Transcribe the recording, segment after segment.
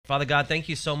Father God, thank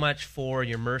you so much for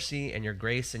your mercy and your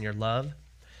grace and your love,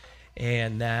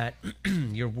 and that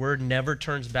your word never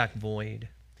turns back void.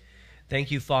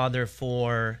 Thank you, Father,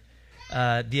 for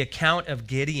the account of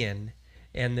Gideon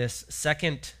and this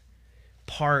second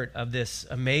part of this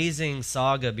amazing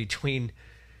saga between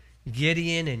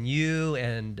Gideon and you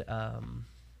and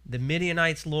the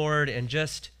Midianites, Lord, and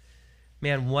just,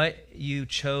 man, what you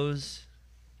chose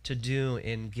to do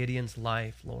in Gideon's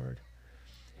life, Lord,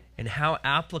 and how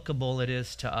applicable it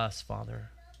is to us, Father.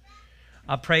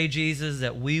 I pray, Jesus,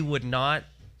 that we would not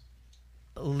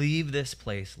leave this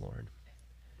place, Lord,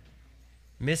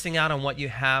 missing out on what you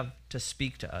have to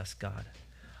speak to us, God.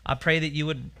 I pray that you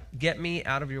would get me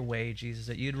out of your way, Jesus,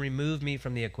 that you'd remove me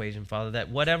from the equation, Father, that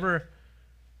whatever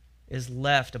is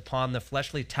left upon the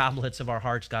fleshly tablets of our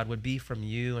hearts, God, would be from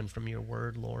you and from your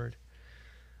word, Lord.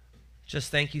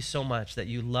 Just thank you so much that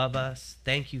you love us.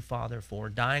 Thank you, Father, for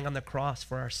dying on the cross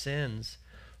for our sins,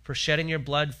 for shedding your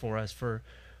blood for us, for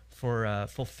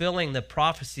fulfilling the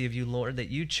prophecy of you, Lord, that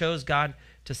you chose, God,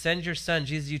 to send your son.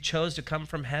 Jesus, you chose to come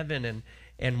from heaven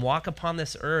and walk upon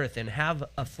this earth and have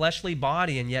a fleshly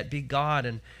body and yet be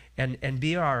God and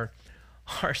be our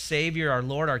Savior, our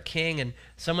Lord, our King, and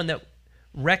someone that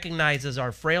recognizes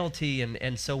our frailty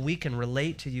and so we can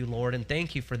relate to you, Lord. And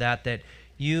thank you for that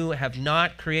you have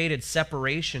not created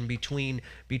separation between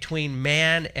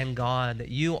man and God, that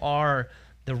you are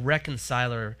the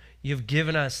reconciler. You've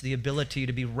given us the ability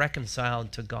to be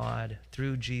reconciled to God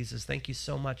through Jesus. Thank you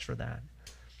so much for that.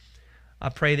 I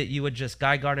pray that you would just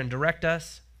guide, guard, and direct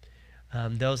us,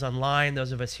 those online,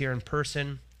 those of us here in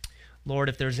person. Lord,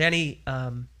 if there's anything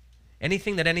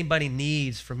that anybody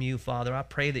needs from you, Father, I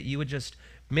pray that you would just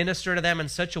minister to them in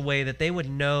such a way that they would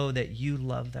know that you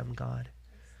love them, God.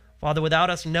 Father, without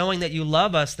us knowing that you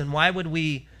love us, then why would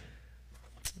we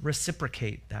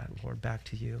reciprocate that, Lord, back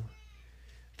to you?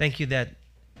 Thank you that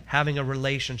having a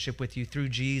relationship with you through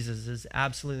Jesus is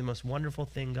absolutely the most wonderful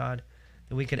thing, God,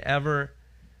 that we could ever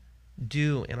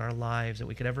do in our lives, that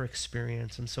we could ever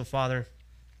experience. And so, Father,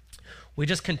 we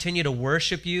just continue to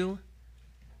worship you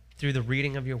through the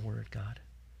reading of your word, God.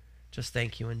 Just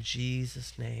thank you in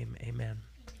Jesus' name, amen.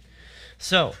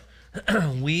 So,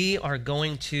 we are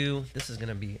going to, this is going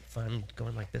to be fun,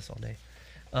 going like this all day.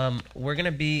 We're going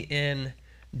to be in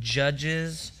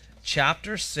Judges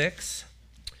chapter 6,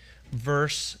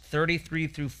 verse 33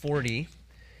 through 40.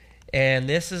 And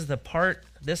this is part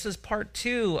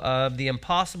 2 of The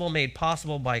Impossible Made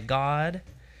Possible by God.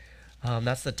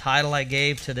 That's the title I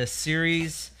gave to this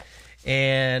series.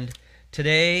 And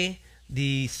today,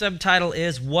 the subtitle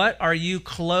is, What Are You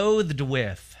Clothed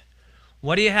With?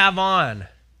 What do you have on?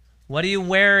 What are you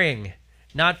wearing?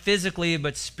 Not physically,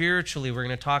 but spiritually. We're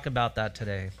going to talk about that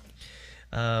today.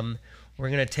 We're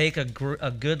going to take a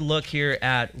good look here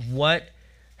at what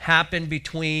happened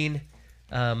between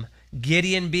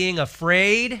Gideon being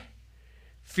afraid,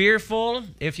 fearful.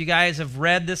 If you guys have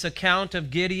read this account of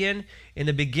Gideon in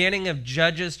the beginning of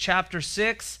Judges chapter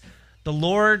 6, the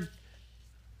Lord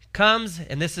comes,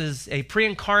 and this is a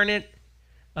pre-incarnate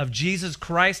of Jesus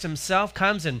Christ himself,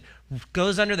 comes and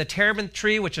goes under the terebinth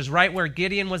tree, which is right where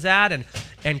Gideon was at,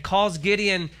 and calls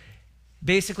Gideon,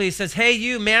 basically says, hey,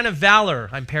 you man of valor.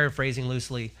 I'm paraphrasing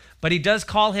loosely, but he does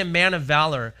call him man of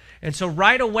valor. And so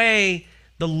right away,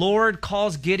 the Lord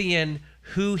calls Gideon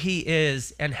who he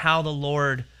is and how the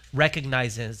Lord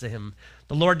recognizes him.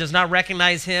 The Lord does not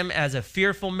recognize him as a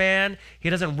fearful man. He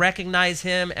doesn't recognize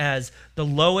him as the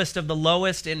lowest of the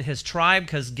lowest in his tribe,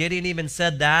 because Gideon even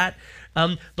said that.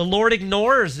 The Lord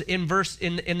ignores in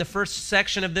the first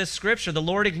section of this scripture, the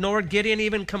Lord ignored Gideon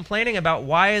even complaining about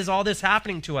why is all this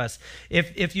happening to us.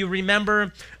 If you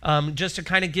remember, just to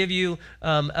kind of give you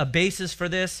a basis for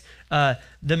this, the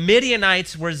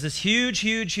Midianites was this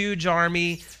huge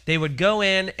army. They would go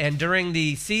in, and during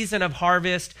the season of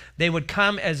harvest, they would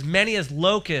come as many as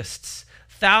locusts.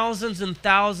 Thousands and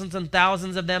thousands and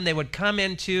thousands of them. They would come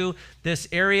into this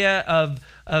area of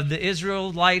the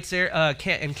Israelites'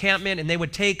 encampment, and they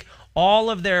would take all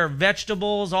of their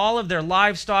vegetables, all of their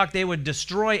livestock. They would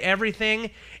destroy everything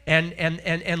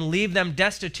and leave them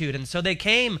destitute. And so they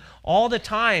came all the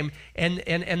time, and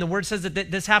the word says that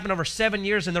this happened over 7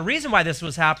 years. And the reason why this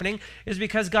was happening is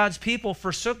because God's people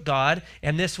forsook God,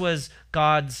 and this was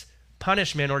God's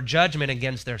punishment or judgment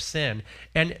against their sin.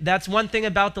 And that's one thing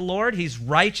about the Lord. He's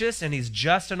righteous and he's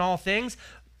just in all things.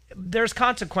 There's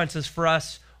consequences for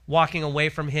us walking away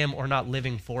from him or not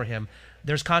living for him.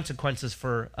 There's consequences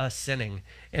for us sinning.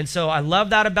 And so I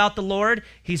love that about the Lord.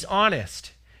 He's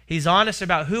honest. He's honest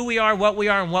about who we are, and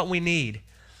what we need.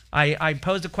 I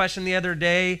posed a question the other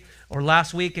day, or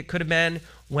last week it could have been,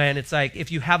 when it's like,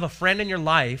 if you have a friend in your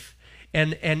life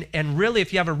And really,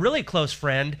 if you have a really close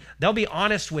friend, they'll be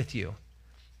honest with you,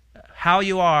 how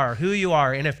you are, who you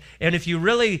are. And if you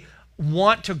really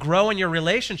want to grow in your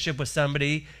relationship with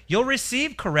somebody, you'll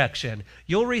receive correction.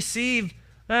 You'll receive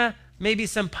maybe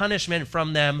some punishment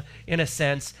from them in a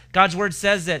sense. God's word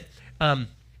says that an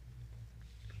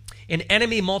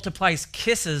enemy multiplies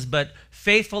kisses, but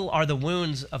faithful are the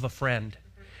wounds of a friend.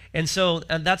 And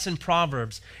that's in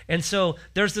Proverbs. And so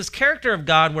there's this character of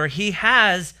God where he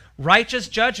has righteous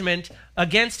judgment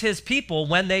against his people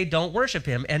when they don't worship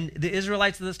him. And the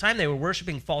Israelites at this time, they were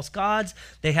worshiping false gods.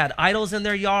 They had idols in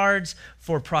their yards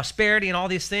for prosperity and all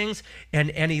these things.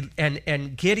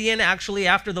 And Gideon, actually,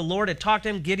 after the Lord had talked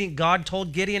to him, God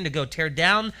told Gideon to go tear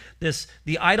down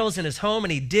the idols in his home,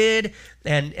 and he did.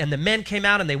 And the men came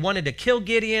out and they wanted to kill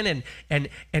Gideon.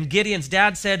 And Gideon's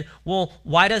dad said, well,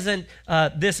 why doesn't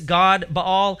this God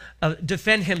Baal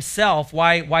defend himself?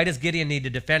 Why does Gideon need to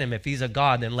defend him? If he's a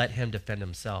God, then let him defend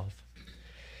himself.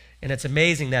 And it's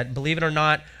amazing that, believe it or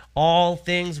not, all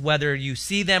things, whether you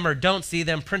see them or don't see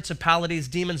them, principalities,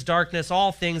 demons, darkness,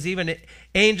 all things, even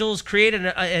angels created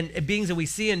and beings that we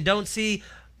see and don't see,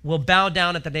 will bow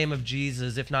down at the name of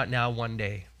Jesus, if not now, one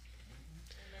day,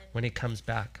 when he comes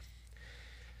back.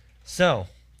 So,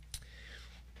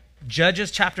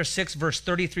 Judges chapter 6, verse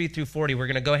 33 through 40. We're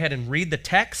going to go ahead and read the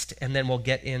text, and then we'll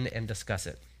get in and discuss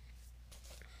it.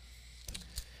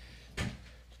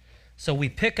 So we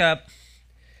pick up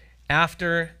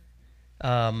after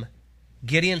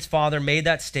Gideon's father made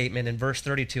that statement in verse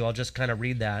 32. I'll just kind of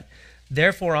read that.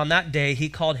 Therefore, on that day, he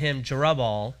called him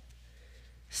Jerubbaal,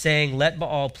 saying, let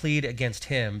Baal plead against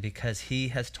him, because he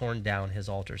has torn down his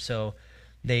altar. So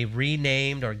they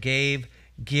renamed or gave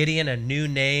Gideon a new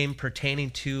name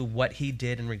pertaining to what he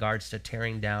did in regards to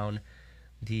tearing down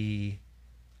the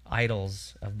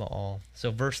idols of Baal.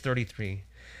 So verse 33.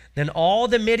 Then all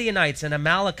the Midianites and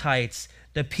Amalekites,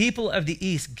 the people of the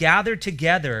east, gathered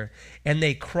together, and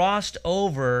they crossed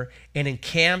over and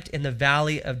encamped in the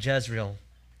valley of Jezreel.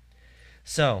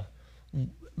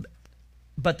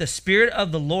 But the Spirit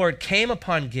of the Lord came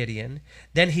upon Gideon.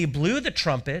 Then he blew the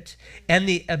trumpet, and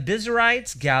the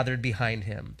Abiezrites gathered behind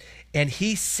him. And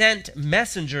he sent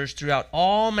messengers throughout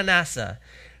all Manasseh,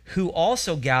 who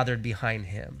also gathered behind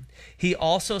him. He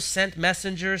also sent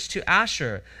messengers to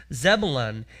Asher,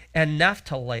 Zebulun, and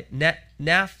Naphtali,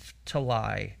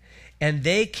 and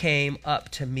they came up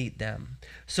to meet them.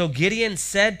 So Gideon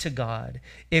said to God,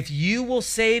 if you will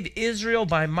save Israel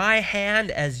by my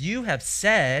hand, as you have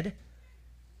said,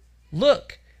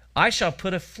 look, I shall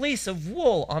put a fleece of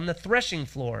wool on the threshing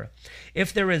floor.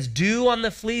 If there is dew on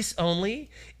the fleece only,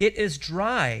 it is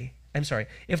dry.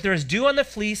 If there is dew on the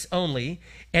fleece only,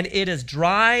 and it is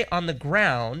dry on the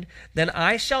ground, then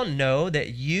I shall know that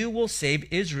you will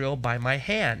save Israel by my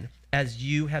hand, as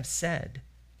you have said.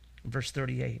 Verse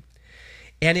 38.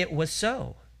 And it was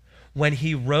so. When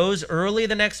he rose early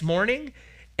the next morning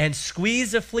and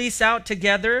squeezed the fleece out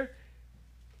together,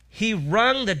 he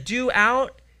wrung the dew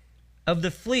out of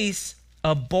the fleece,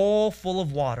 a bowl full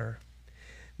of water.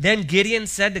 Then Gideon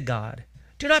said to God,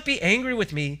 do not be angry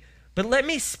with me, but let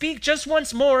me speak just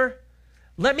once more.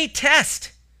 Let me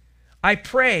test, I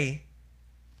pray,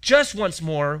 just once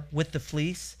more with the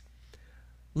fleece.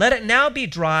 Let it now be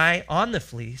dry on the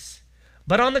fleece,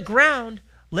 but on the ground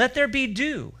let there be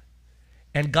dew.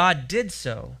 And God did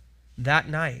so that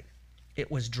night. It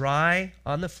was dry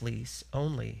on the fleece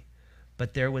only,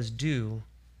 but there was dew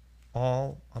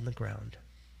all on the ground.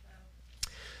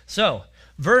 So,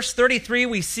 verse 33,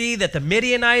 we see that the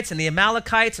Midianites and the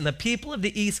Amalekites and the people of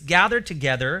the east gathered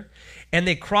together, and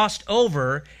they crossed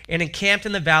over and encamped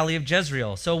in the valley of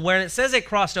Jezreel. So when it says they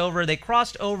crossed over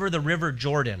the river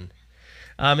Jordan.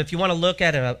 If you want to look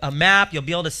at a map, you'll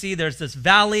be able to see there's this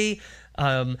valley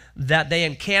that they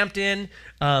encamped in.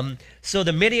 So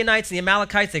the Midianites and the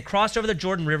Amalekites, they crossed over the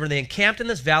Jordan River. They encamped in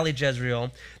this valley,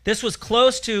 Jezreel. This was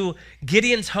close to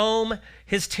Gideon's home,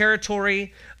 his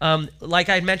territory. Like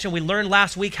I mentioned, we learned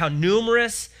last week how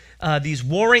numerous these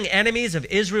warring enemies of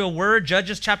Israel were.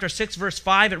 Judges chapter 6, verse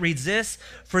 5, it reads this: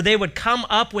 for they would come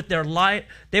up with their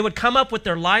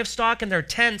livestock and their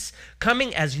tents,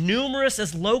 coming as numerous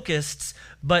as locusts,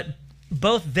 but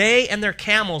both they and their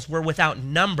camels were without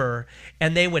number,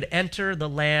 and they would enter the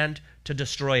land to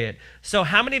destroy it. So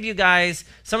how many of you guys,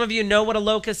 some of you know what a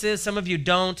locust is, some of you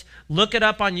don't. Look it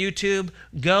up on YouTube.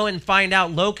 Go and find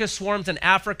out locust swarms in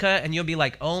Africa, and you'll be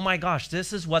like, oh my gosh,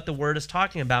 this is what the word is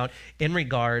talking about in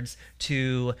regards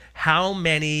to how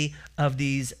many of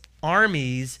these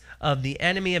armies of the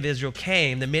enemy of Israel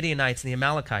came, the Midianites and the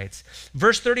Amalekites.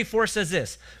 Verse 34 says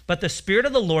this, but the Spirit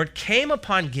of the Lord came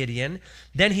upon Gideon.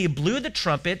 Then he blew the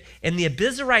trumpet, and the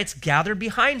Abiezrites gathered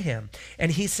behind him.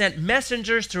 And he sent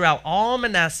messengers throughout all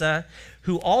Manasseh,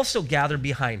 who also gathered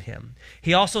behind him.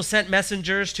 He also sent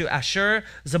messengers to Asher,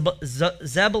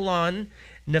 Zebulun,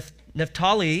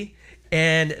 Naphtali,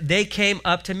 and they came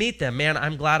up to meet them. Man,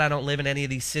 I'm glad I don't live in any of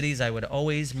these cities. I would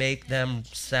always make them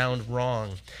sound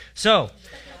wrong. So,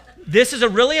 this is a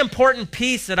really important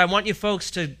piece that I want you folks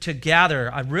to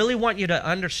gather. I really want you to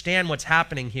understand what's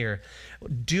happening here.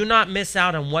 Do not miss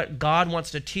out on what God wants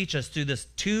to teach us through this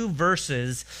 2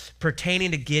 verses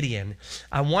pertaining to Gideon.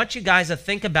 I want you guys to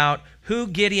think about who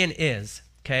Gideon is,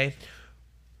 okay?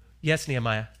 Yes,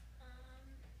 Nehemiah?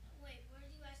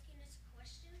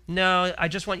 No, I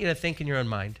just want you to think in your own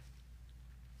mind.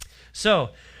 So,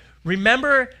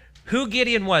 remember who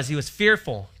Gideon was. He was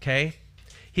fearful, okay?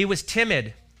 He was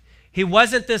timid. He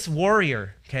wasn't this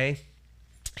warrior, okay?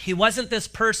 He wasn't this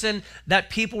person that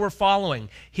people were following.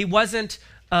 He wasn't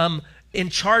in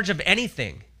charge of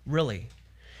anything, really.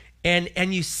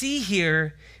 And you see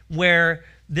here where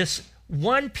this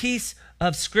one piece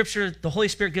of scripture the Holy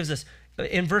Spirit gives us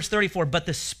in verse 34, but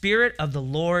the Spirit of the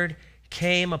Lord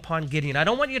came upon Gideon. I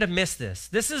don't want you to miss this.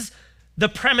 This is the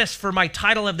premise for my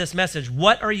title of this message.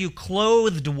 What are you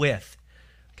clothed with?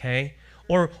 Okay?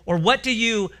 Or what do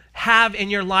you have in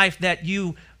your life that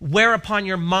you wear upon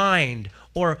your mind?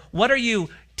 Or what are you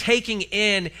taking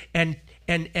in and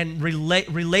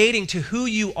relating to who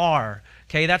you are?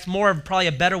 Okay, that's more of probably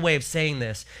a better way of saying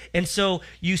this. And so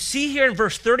you see here in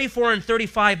verse 34 and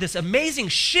 35 this amazing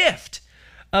shift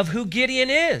of who Gideon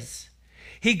is.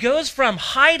 He goes from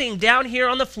hiding down here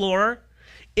on the floor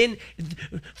in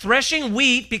threshing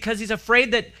wheat because he's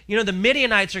afraid that, the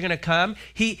Midianites are going to come.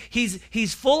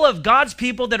 He's full of God's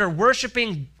people that are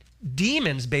worshiping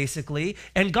demons, basically,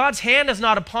 and God's hand is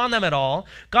not upon them at all.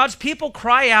 God's people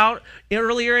cry out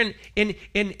earlier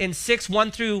in 6,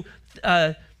 1 through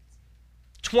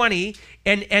 20,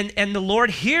 and the Lord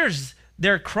hears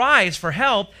their cries for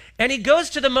help, and he goes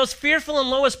to the most fearful and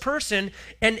lowest person,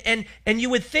 and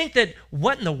you would think that,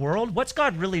 what in the world? What's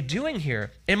God really doing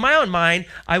here? In my own mind,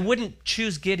 I wouldn't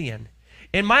choose Gideon.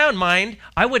 In my own mind,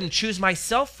 I wouldn't choose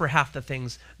myself for half the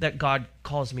things that God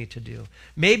calls me to do.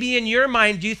 Maybe in your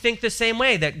mind, you think the same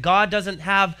way, that God doesn't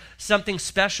have something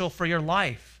special for your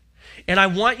life. And I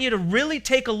want you to really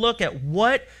take a look at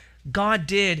what God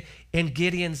did in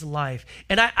Gideon's life.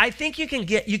 And I think you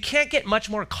can't get much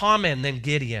more common than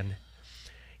Gideon.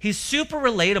 He's super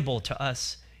relatable to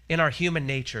us in our human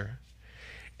nature.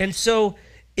 And so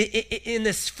in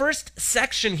this first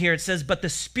section here, it says, but the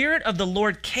Spirit of the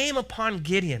Lord came upon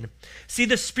Gideon. See,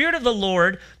 the Spirit of the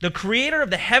Lord, the creator of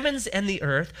the heavens and the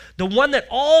earth, the one that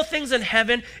all things in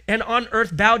heaven and on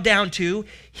earth bow down to,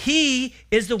 he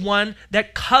is the one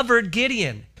that covered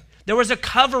Gideon. There was a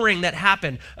covering that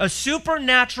happened, a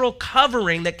supernatural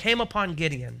covering that came upon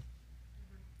Gideon.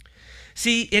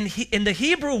 See, in the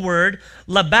Hebrew word,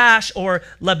 labash or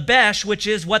labesh, which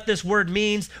is what this word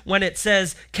means when it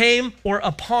says came or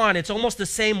upon, it's almost the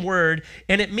same word,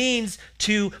 and it means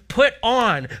to put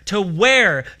on, to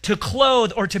wear, to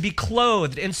clothe, or to be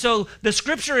clothed. And so the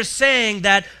scripture is saying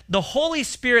that the Holy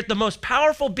Spirit, the most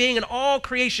powerful being in all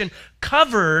creation,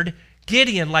 covered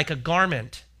Gideon like a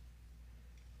garment.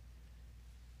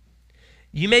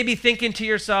 You may be thinking to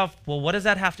yourself, well, what does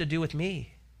that have to do with me?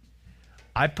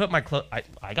 I put my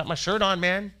I got my shirt on,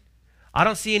 man. I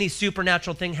don't see any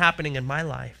supernatural thing happening in my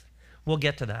life. We'll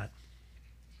get to that.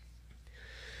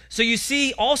 So you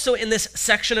see also in this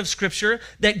section of scripture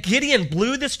that Gideon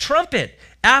blew this trumpet.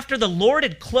 After the Lord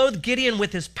had clothed Gideon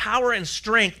with his power and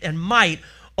strength and might,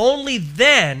 only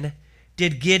then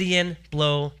did Gideon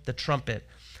blow the trumpet.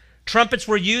 Trumpets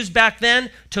were used back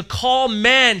then to call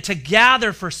men to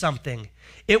gather for something.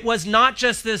 It was not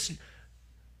just this,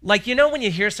 like, when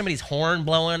you hear somebody's horn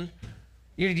blowing,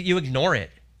 you ignore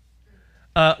it.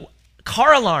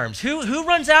 Car alarms. Who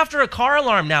runs after a car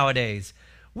alarm nowadays?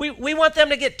 We want them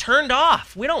to get turned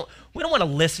off. We don't want to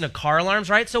listen to car alarms,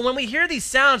 right? So when we hear these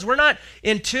sounds, we're not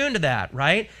in tune to that,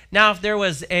 right? Now, if there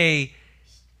was a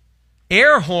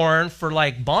air horn for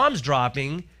like bombs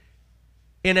dropping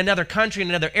in another country, in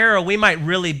another era, we might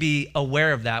really be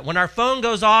aware of that. When our phone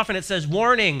goes off and it says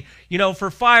warning,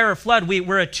 for fire or flood,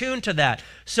 we're attuned to that.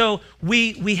 So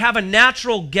we have a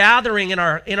natural gathering in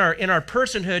our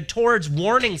personhood towards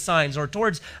warning signs or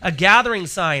towards a gathering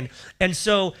sign. And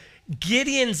so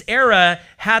Gideon's era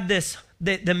had this,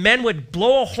 the men would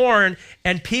blow a horn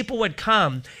and people would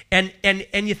come. And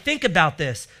you think about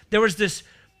this. There was this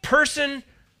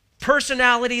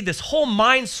personality, this whole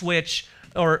mind switch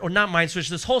or not mind switch,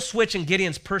 this whole switch in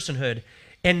Gideon's personhood.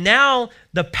 And now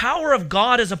the power of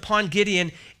God is upon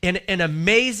Gideon in an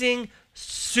amazing,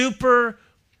 super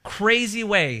crazy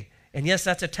way. And yes,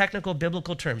 that's a technical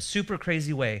biblical term, super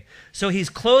crazy way. So he's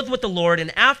clothed with the Lord,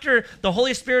 and after the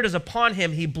Holy Spirit is upon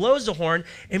him, he blows the horn,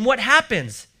 and what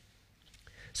happens?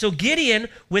 So Gideon,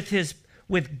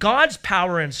 with God's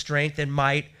power and strength and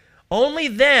might, only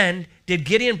then did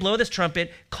Gideon blow this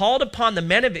trumpet, called upon the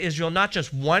men of Israel. Not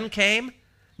just one came,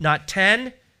 not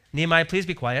 10. Nehemiah, please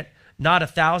be quiet. Not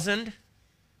 1,000,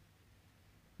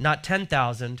 not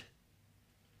 10,000,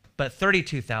 but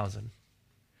 32,000.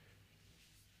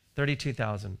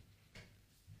 32,000.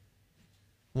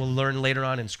 We'll learn later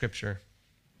on in Scripture.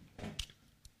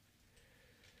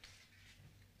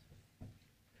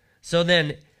 So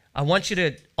then, I want you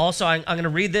to also, I'm going to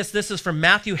read this. This is from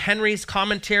Matthew Henry's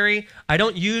commentary. I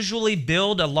don't usually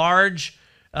build a large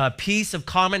piece of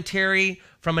commentary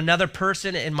from another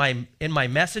person in my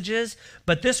messages,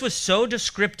 but this was so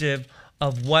descriptive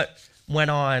of what went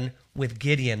on with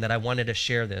Gideon that I wanted to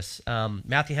share this.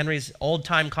 Matthew Henry's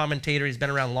old-time commentator. He's been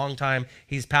around a long time.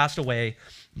 He's passed away,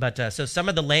 but so some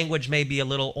of the language may be a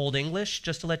little Old English,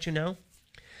 just to let you know.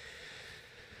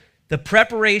 The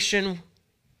preparation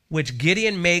which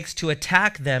Gideon makes to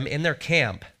attack them in their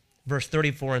camp, verse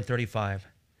 34 and 35.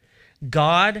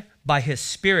 God, by his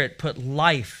Spirit, put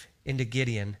life into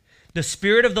Gideon. The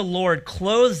Spirit of the Lord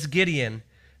clothes Gideon.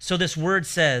 So this word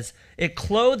says, it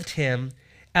clothed him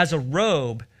as a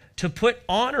robe to put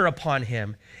honor upon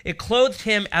him. It clothed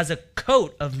him as a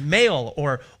coat of mail,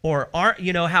 or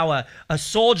you know how a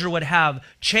soldier would have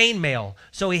chain mail.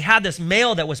 So he had this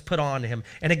mail that was put on him.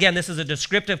 And again, this is a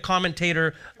descriptive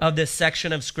commentator of this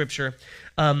section of Scripture.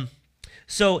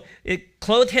 So it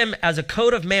clothed him as a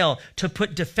coat of mail to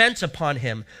put defense upon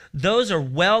him. Those are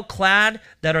well clad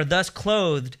that are thus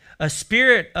clothed, a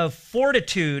spirit of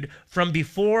fortitude from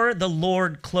before the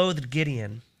Lord clothed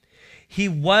Gideon. He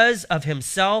was of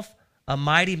himself a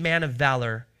mighty man of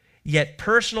valor, yet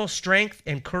personal strength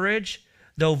and courage,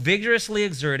 though vigorously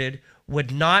exerted, would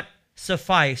not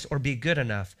suffice or be good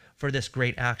enough for this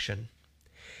great action.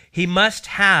 He must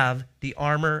have the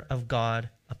armor of God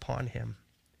upon him.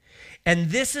 And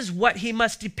this is what he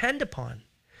must depend upon.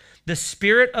 The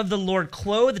Spirit of the Lord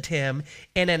clothed him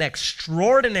in an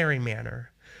extraordinary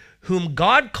manner. Whom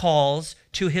God calls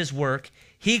to his work,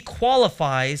 he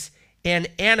qualifies and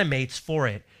animates for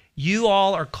it. You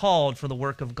all are called for the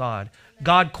work of God.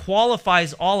 God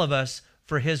qualifies all of us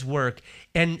for his work.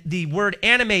 And the word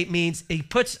animate means he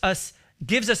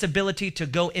gives us ability to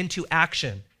go into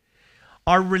action.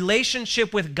 Our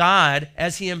relationship with God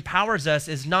as he empowers us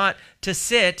is not to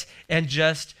sit and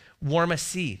just warm a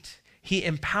seat. He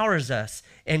empowers us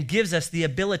and gives us the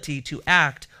ability to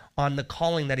act on the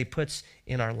calling that he puts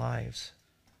in our lives.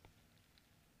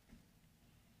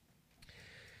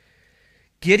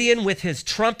 Gideon, with his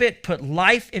trumpet, put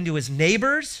life into his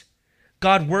neighbors.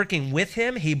 God working with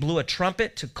him, he blew a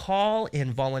trumpet to call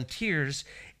in volunteers,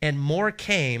 and more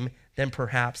came than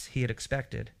perhaps he had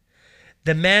expected.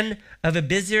 The men of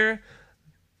Abiezer,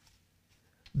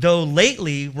 though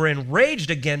lately, were enraged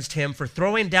against him for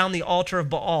throwing down the altar of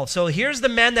Baal. So here's the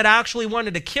men that actually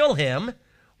wanted to kill him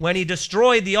when he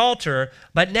destroyed the altar,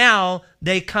 but now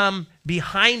they come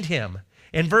behind him.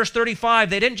 In verse 35,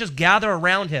 they didn't just gather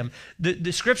around him.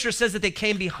 The scripture says that they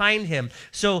came behind him.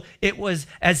 So it was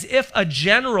as if a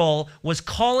general was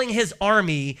calling his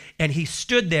army, and he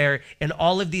stood there, and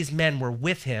all of these men were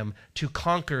with him to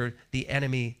conquer the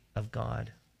enemy of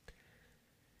God.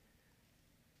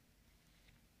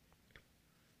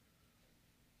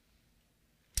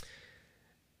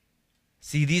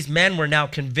 See, these men were now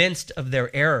convinced of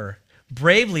their error.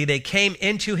 Bravely, they came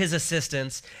into his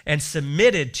assistance and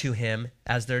submitted to him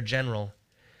as their general.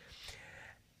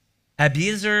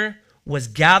 Abiezer was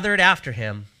gathered after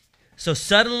him. So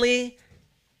suddenly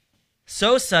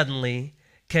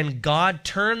can God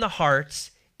turn the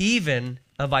hearts even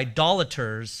of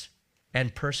idolaters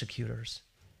and persecutors.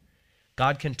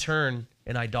 God can turn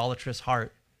an idolatrous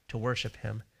heart to worship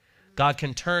him. God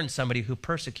can turn somebody who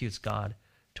persecutes God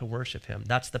to worship him.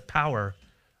 That's the power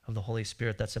of the Holy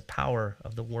Spirit. That's the power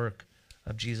of the work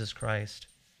of Jesus Christ.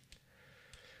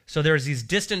 So there's these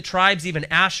distant tribes, even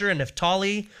Asher and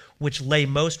Naphtali, which lay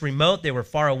most remote. They were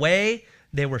far away.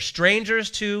 They were strangers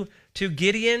to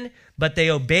Gideon, but they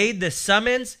obeyed the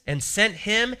summons and sent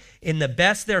him in the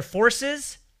best their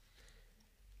forces.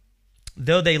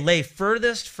 Though they lay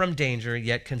furthest from danger,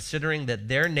 yet considering that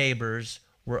their neighbors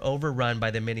were overrun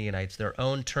by the Midianites, their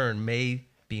own turn may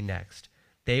be next.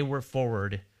 They were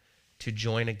forward to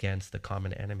join against the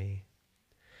common enemy.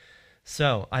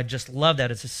 So I just love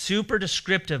that. It's a super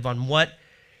descriptive on what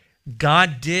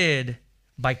God did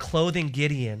by clothing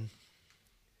Gideon.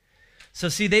 So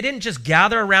see, they didn't just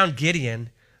gather around Gideon,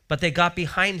 but they got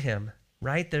behind him,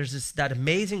 right? There's that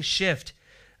amazing shift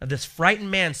of this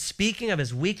frightened man speaking of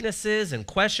his weaknesses and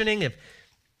questioning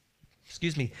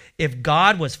if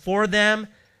God was for them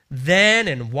then,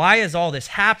 and why is all this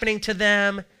happening to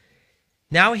them?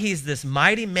 Now he's this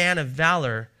mighty man of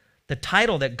valor, the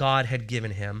title that God had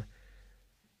given him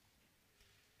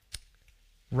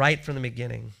right from the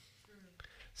beginning.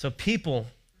 So people,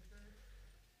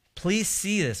 please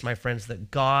see this, my friends, that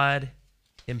God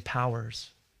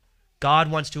empowers.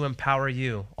 God wants to empower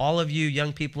you. All of you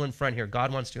young people in front here,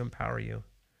 God wants to empower you.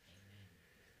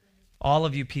 All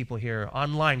of you people here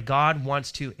online, God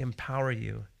wants to empower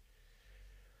you.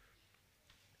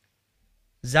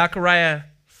 Zechariah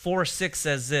 4:6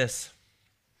 says this.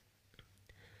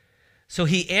 So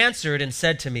he answered and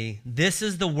said to me, this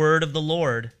is the word of the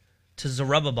Lord to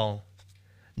Zerubbabel,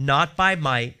 not by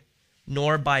might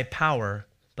nor by power,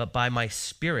 but by my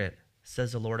spirit,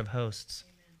 says the Lord of hosts.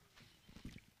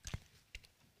 Amen.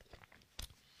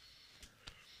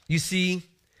 You see,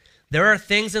 there are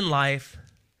things in life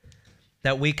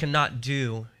that we cannot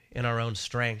do in our own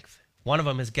strength. One of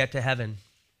them is get to heaven.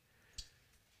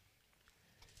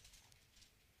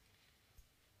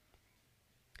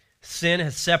 Sin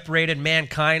has separated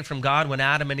mankind from God when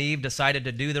Adam and Eve decided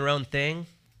to do their own thing.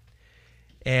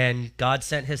 And God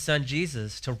sent his son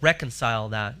Jesus to reconcile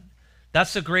that.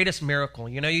 That's the greatest miracle.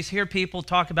 You know, you hear people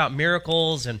talk about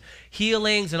miracles and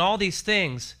healings and all these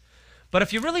things. But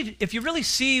if you really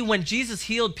see when Jesus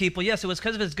healed people, yes, it was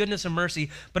because of his goodness and mercy.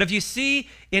 But if you see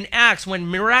in Acts, when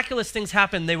miraculous things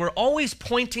happened, they were always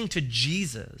pointing to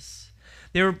Jesus.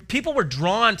 People were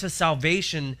drawn to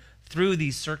salvation through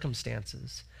these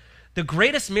circumstances. The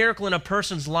greatest miracle in a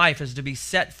person's life is to be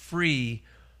set free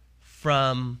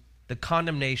from the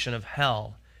condemnation of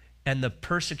hell and the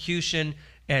persecution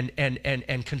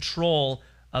and control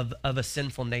of a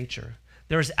sinful nature.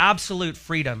 There is absolute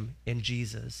freedom in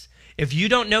Jesus. If you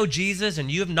don't know Jesus and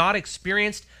you have not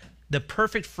experienced the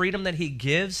perfect freedom that he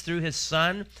gives through his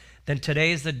son, then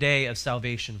today is the day of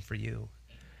salvation for you.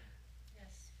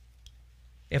 Yes.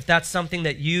 If that's something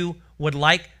that you would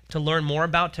like to learn more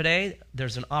about today,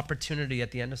 there's an opportunity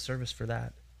at the end of service for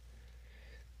that.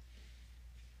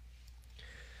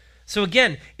 So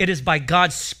again, it is by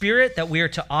God's Spirit that we are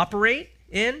to operate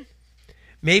in.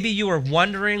 Maybe you are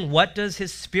wondering, what does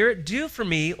his Spirit do for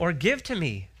me or give to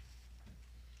me?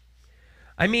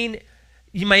 I mean,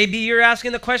 maybe you're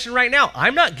asking the question right now.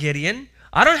 I'm not Gideon.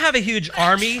 I don't have a huge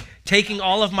army taking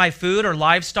all of my food or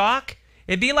livestock.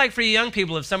 It'd be like for you young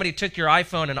people if somebody took your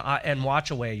iPhone and watch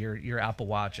away, your Apple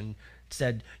Watch, and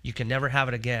said, you can never have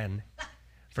it again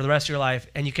for the rest of your life,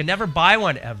 and you can never buy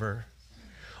one ever.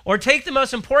 Or take the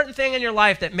most important thing in your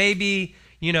life that may be,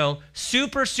 you know,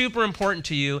 super, super important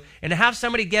to you, and have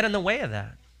somebody get in the way of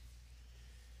that.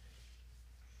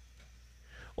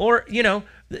 Or, you know,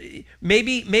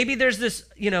 maybe there's this,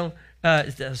 you know,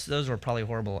 those were probably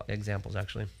horrible examples,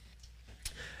 actually.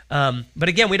 But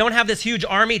again, we don't have this huge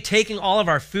army taking all of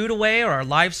our food away or our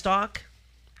livestock.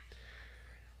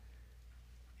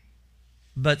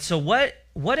 But so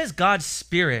what is God's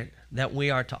Spirit that we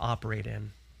are to operate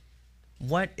in?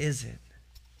 What is it?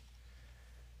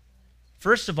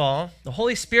 First of all, the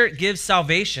Holy Spirit gives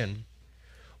salvation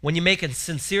when you make a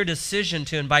sincere decision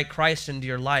to invite Christ into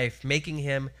your life, making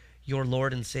him your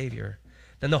Lord and Savior.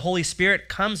 Then the Holy Spirit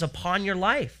comes upon your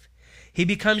life. He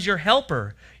becomes your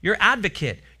helper, your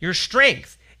advocate, your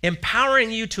strength,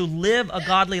 empowering you to live a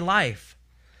godly life.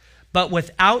 But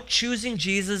without choosing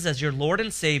Jesus as your Lord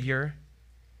and Savior,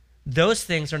 those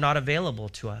things are not available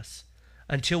to us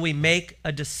until we make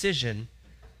a decision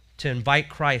to invite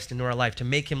Christ into our life, to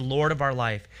make him Lord of our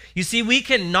life. You see, we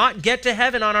cannot get to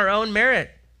heaven on our own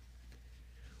merit.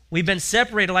 We've been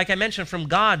separated, like I mentioned, from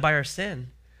God by our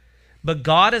sin. But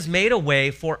God has made a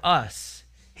way for us.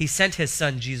 He sent his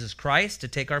son, Jesus Christ, to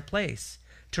take our place,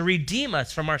 to redeem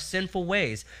us from our sinful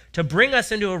ways, to bring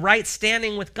us into a right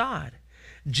standing with God.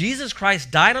 Jesus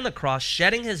Christ died on the cross,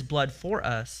 shedding his blood for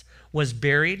us, was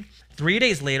buried, 3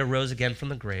 days later rose again from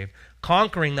the grave,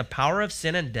 conquering the power of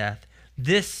sin and death.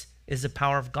 This is the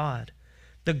power of God.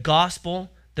 The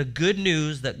gospel, the good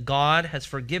news that God has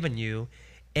forgiven you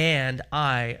and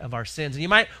I of our sins. And you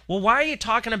might, well, why are you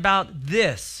talking about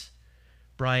this,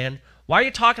 Brian? Why are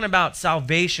you talking about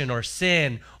salvation or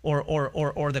sin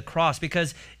or the cross?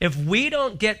 Because if we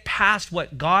don't get past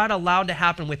what God allowed to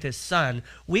happen with his son,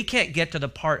 we can't get to the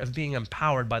part of being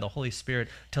empowered by the Holy Spirit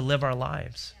to live our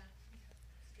lives.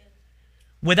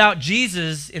 Without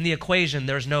Jesus in the equation,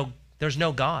 there's no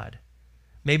God.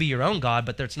 maybe your own God,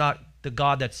 but it's not the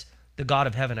God that's the God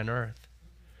of heaven and earth.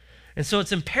 And so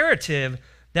it's imperative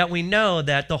that we know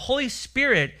that the Holy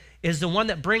Spirit is the one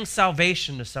that brings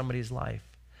salvation to somebody's life.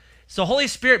 So Holy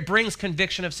Spirit brings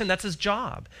conviction of sin. That's his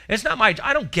job. It's not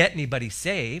I don't get anybody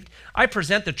saved. I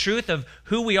present the truth of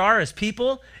who we are as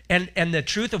people and the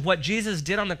truth of what Jesus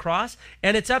did on the cross.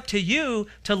 And it's up to you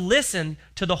to listen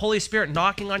to the Holy Spirit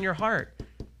knocking on your heart.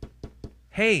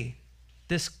 Hey,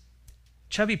 this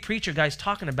chubby preacher guy's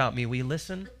talking about me. Will you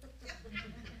listen?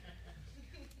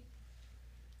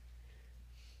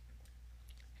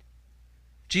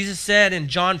 Jesus said in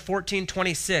John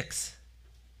 14:26,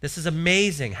 this is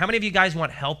amazing. How many of you guys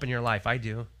want help in your life? I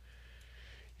do.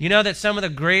 You know that some of the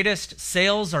greatest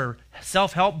sales are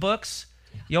self-help books?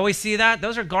 You always see that?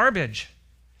 Those are garbage.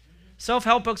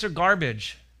 Self-help books are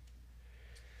garbage.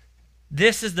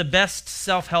 This is the best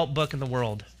self-help book in the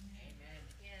world.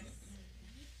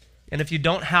 And if you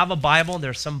don't have a Bible,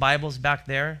 there's some Bibles back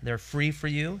there. They're free for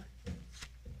you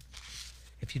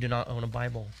if you do not own a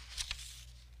Bible.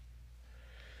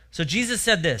 So Jesus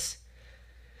said this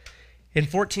in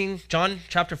John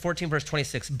chapter 14, verse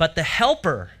 26, but the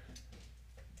Helper,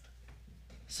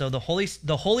 so the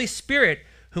Holy Spirit,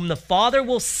 whom the Father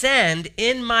will send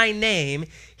in my name,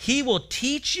 he will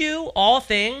teach you all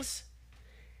things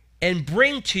and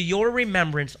bring to your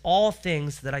remembrance all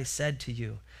things that I said to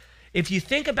you. If you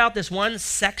think about this one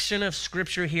section of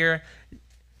scripture here,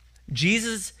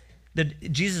 Jesus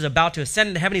is about to ascend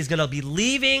into heaven. He's going to be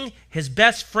leaving his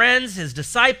best friends, his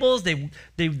disciples. They've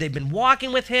been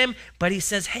walking with him, but he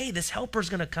says, hey, this helper's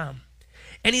going to come.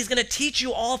 And he's going to teach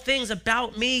you all things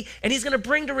about me, and he's going to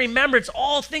bring to remembrance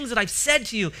all things that I've said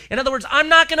to you. In other words, I'm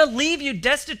not going to leave you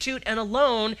destitute and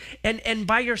alone and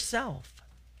by yourself.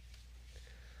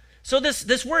 So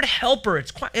this word helper,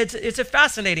 it's a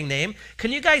fascinating name.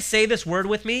 Can you guys say this word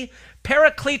with me?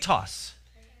 Parakletos.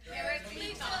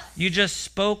 Parakletos. You just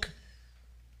spoke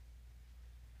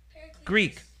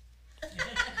Greek.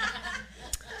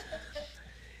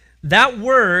 That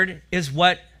word is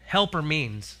what helper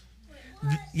means.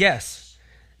 Yes.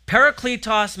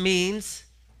 Parakletos means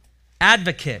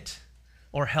advocate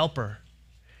or helper.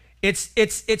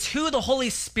 It's who the Holy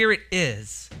Spirit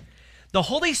is. The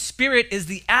Holy Spirit is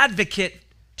the advocate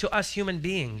to us human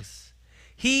beings.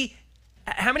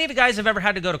 How many of you guys have ever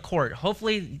had to go to court?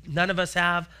 Hopefully none of us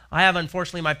have. I have,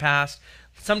 unfortunately, in my past.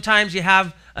 Sometimes you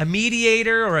have a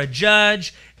mediator or a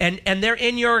judge, and they're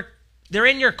in your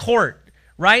court,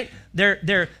 right?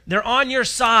 They're on your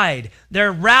side.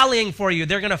 They're rallying for you.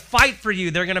 They're going to fight for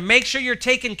you. They're going to make sure you're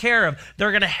taken care of.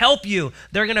 They're going to help you.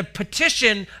 They're going to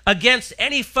petition against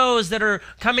any foes that are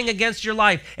coming against your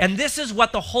life. And this is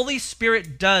what the Holy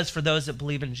Spirit does for those that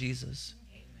believe in Jesus.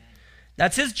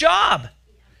 That's his job.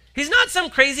 He's not some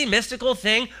crazy mystical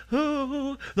thing.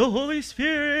 Oh, the Holy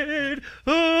Spirit.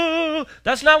 Oh,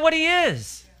 that's not what he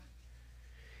is.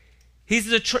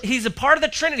 He's a part of the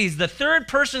Trinity. He's the third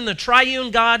person in the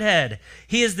triune Godhead.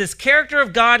 He is this character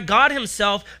of God, God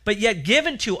himself, but yet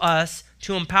given to us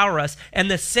to empower us.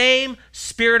 And the same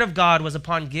Spirit of God was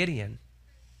upon Gideon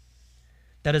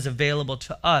that is available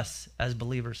to us as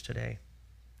believers today.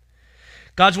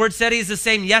 God's word said he's the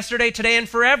same yesterday, today, and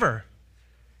forever.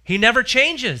 He never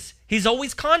changes. He's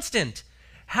always constant.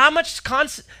 How much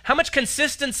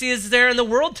consistency is there in the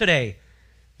world today?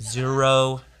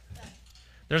 Zero.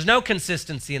 There's no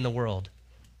consistency in the world.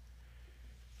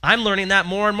 I'm learning that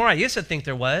more and more. I used to think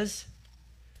there was.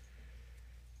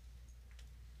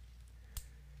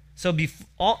 So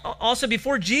also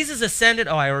before Jesus ascended,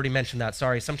 I already mentioned that.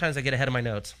 Sorry, sometimes I get ahead of my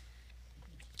notes.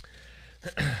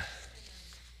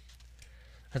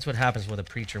 That's what happens with a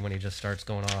preacher when he just starts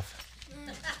going off.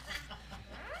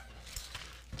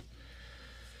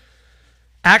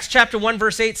 Acts chapter 1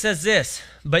 verse 8 says this,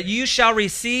 but you shall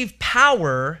receive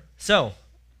power. So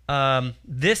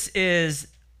this is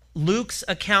Luke's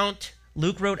account.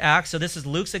 Luke wrote Acts, so this is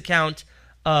Luke's account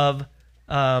of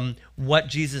what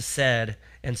Jesus said.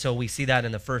 And so we see that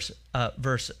in the first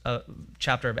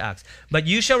chapter of Acts. But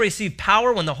you shall receive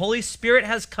power when the Holy Spirit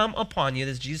has come upon you,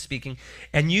 this is Jesus speaking,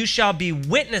 and you shall be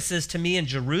witnesses to me in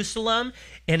Jerusalem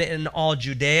and in all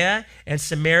Judea and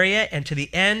Samaria and to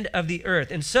the end of the earth.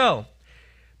 And so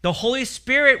the Holy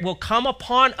Spirit will come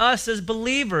upon us as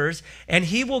believers, and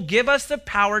he will give us the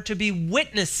power to be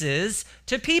witnesses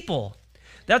to people.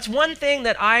 That's one thing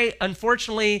that I,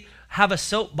 unfortunately, have a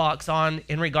soapbox on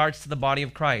in regards to the body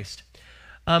of Christ.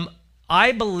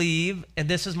 I believe, and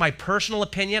this is my personal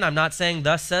opinion, I'm not saying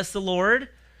thus says the Lord.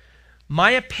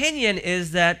 My opinion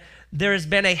is that there has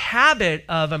been a habit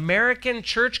of American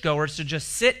churchgoers to just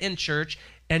sit in church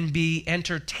and be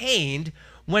entertained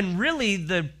when really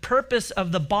the purpose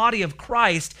of the body of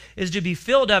Christ is to be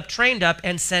filled up, trained up,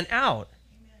 and sent out.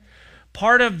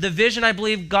 Part of the vision I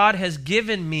believe God has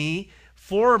given me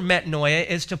for Metanoia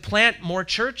is to plant more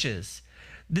churches.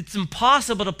 It's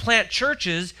impossible to plant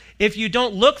churches if you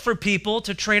don't look for people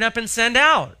to train up and send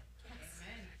out.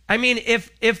 I mean,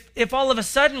 if all of a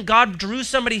sudden God drew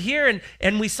somebody here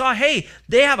and we saw, hey,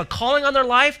 they have a calling on their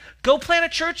life, go plant a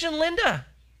church in Linda.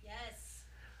 Yes.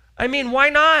 I mean, why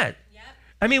not? Yep.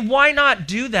 I mean, why not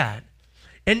do that?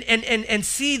 And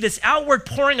see this outward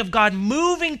pouring of God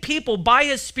moving people by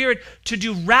his Spirit to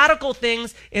do radical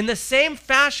things in the same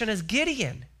fashion as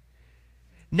Gideon.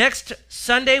 Next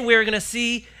Sunday, we're going to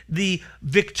see the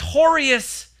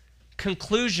victorious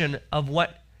conclusion of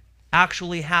what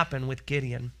actually happened with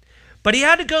Gideon. But he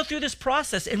had to go through this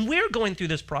process, and we're going through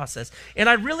this process. And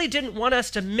I really didn't want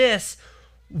us to miss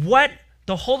what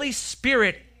the Holy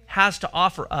Spirit has to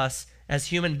offer us as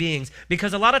human beings,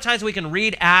 because a lot of times we can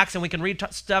read Acts and we can read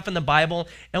stuff in the Bible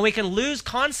and we can lose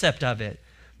concept of it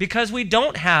because we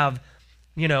don't have,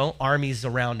 armies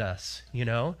around us, we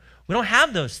don't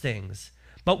have those things.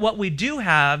 But what we do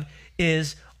have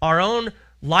is our own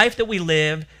life that we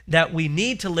live, that we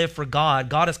need to live for God.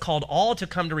 God has called all to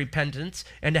come to repentance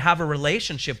and to have a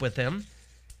relationship with him.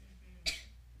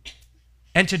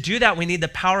 And to do that, we need the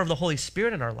power of the Holy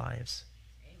Spirit in our lives.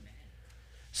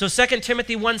 So 2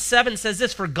 Timothy 1:7 says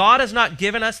this, for God has not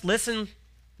given us, listen,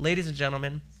 ladies and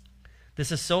gentlemen, this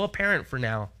is so apparent for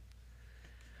now.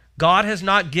 God has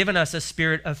not given us a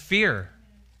spirit of fear.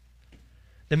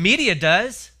 The media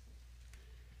does.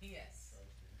 Yes.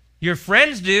 Your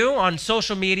friends do on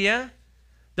social media.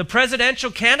 The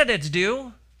presidential candidates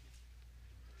do.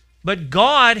 But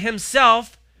God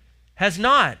himself has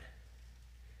not.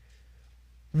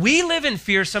 We live in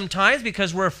fear sometimes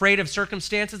because we're afraid of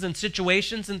circumstances and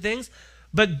situations and things,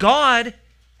 but God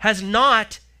has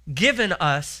not given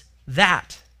us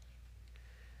that.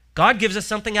 God gives us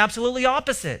something absolutely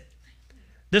opposite.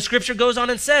 The scripture goes on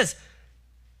and says,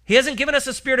 he hasn't given us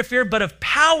a spirit of fear, but of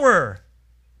power.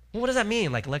 Well, what does that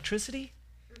mean? Like electricity?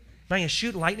 Am I going to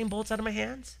shoot lightning bolts out of my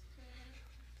hands?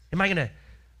 Am I going to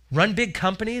run big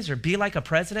companies or be like a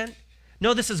president?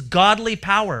 No, this is godly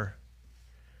power.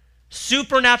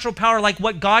 Supernatural power like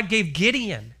what God gave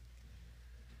Gideon.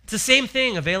 It's the same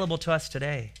thing available to us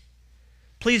today.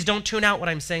 Please don't tune out what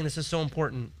I'm saying. This is so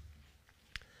important.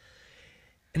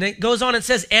 And it goes on and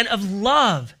says, and of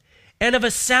love and of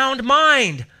a sound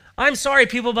mind. I'm sorry,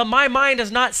 people, but my mind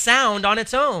is not sound on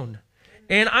its own.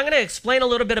 And I'm going to explain a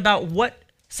little bit about what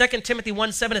 2 Timothy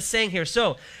 1:7 is saying here.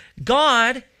 So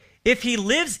God, if he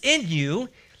lives in you,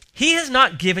 he has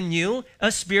not given you a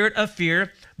spirit of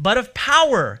fear, but of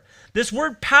power. This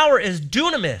word power is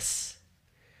dunamis.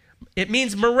 It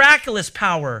means miraculous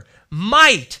power,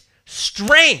 might,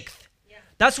 strength. Yeah.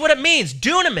 That's what it means,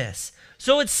 dunamis.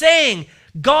 So it's saying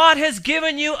God has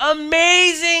given you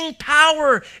amazing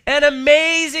power and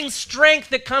amazing strength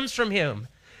that comes from him.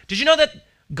 Did you know that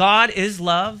God is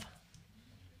love?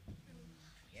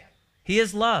 Yeah. He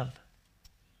is love.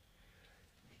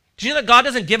 Did you know that God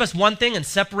doesn't give us one thing and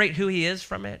separate who he is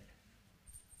from it?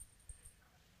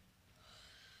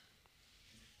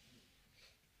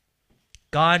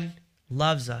 God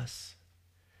loves us.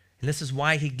 And this is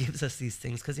why he gives us these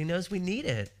things, because he knows we need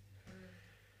it.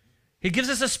 He gives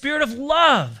us a spirit of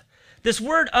love. This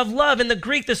word of love, in the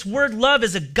Greek, this word love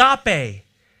is agape.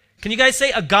 Can you guys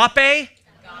say agape?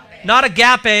 Agape. Not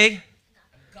agape.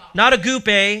 Not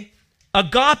agape.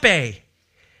 Agape.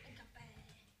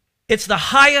 It's the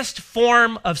highest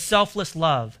form of selfless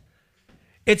love.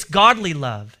 It's godly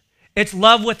love. It's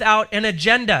love without an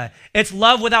agenda. It's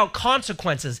love without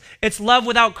consequences. It's love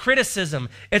without criticism.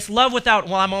 It's love without,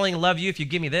 well, I'm only going to love you if you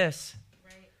give me this.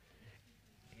 Right.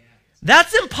 Yeah.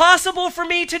 That's impossible for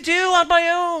me to do on my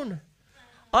own.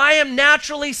 I am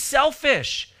naturally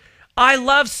selfish. I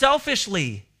love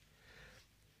selfishly.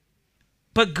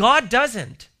 But God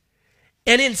doesn't.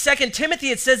 And in 2 Timothy,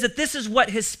 it says that this is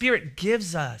what his Spirit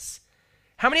gives us.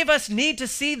 How many of us need to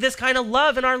see this kind of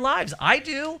love in our lives? I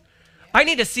do. I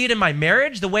need to see it in my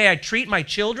marriage, the way I treat my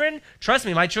children. Trust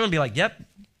me, my children will be like, yep.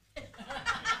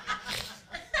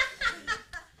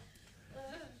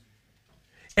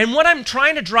 And what I'm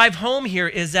trying to drive home here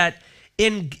is that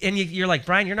and you're like,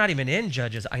 Brian, you're not even in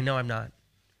Judges. I know I'm not.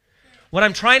 What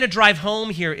I'm trying to drive home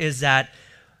here is that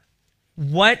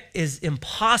what is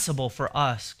impossible for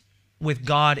us with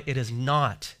God, it is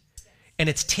not. And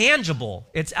it's tangible.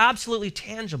 It's absolutely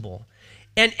tangible.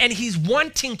 And he's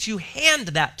wanting to hand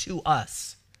that to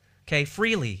us, okay,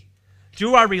 freely.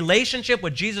 Through our relationship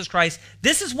with Jesus Christ,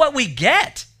 this is what we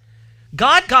get.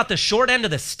 God got the short end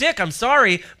of the stick, I'm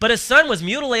sorry, but his son was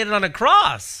mutilated on a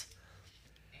cross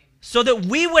so that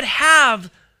we would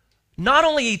have not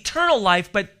only eternal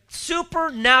life, but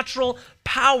supernatural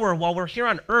power while we're here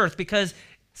on earth, because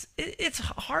it's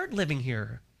hard living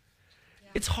here.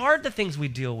 It's hard the things we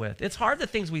deal with. It's hard the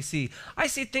things we see. I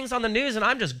see things on the news and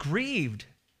I'm just grieved.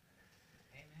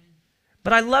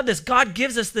 But I love this. God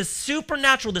gives us this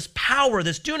supernatural, this power,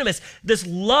 this dunamis, this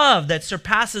love that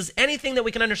surpasses anything that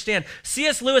we can understand.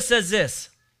 C.S. Lewis says this.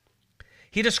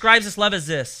 He describes this love as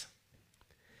this.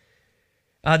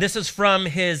 This is from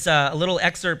his a little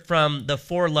excerpt from The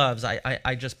Four Loves.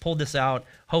 I just pulled this out.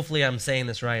 Hopefully I'm saying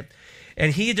this right.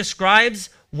 And he describes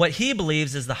what he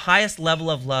believes is the highest level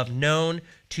of love known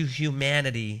to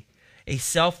humanity, a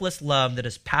selfless love that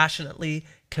is passionately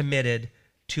committed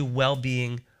to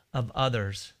well-being of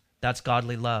others. That's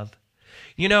godly love.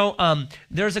 You know,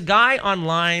 there's a guy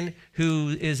online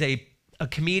who is a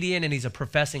comedian, and he's a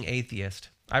professing atheist.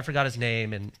 I forgot his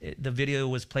name, and the video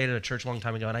was played at a church a long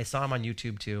time ago, and I saw him on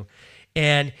YouTube too.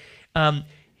 And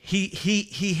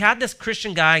he had this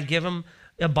Christian guy give him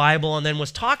a Bible and then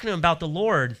was talking to him about the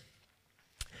Lord.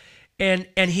 And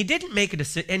he didn't make a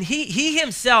decision. And he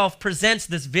himself presents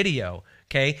this video,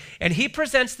 okay? And he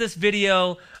presents this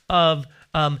video of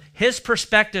his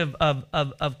perspective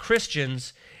of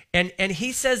Christians, and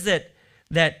he says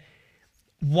that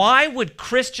why would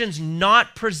Christians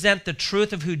not present the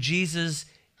truth of who Jesus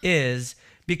is?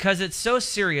 Because it's so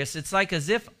serious. It's like as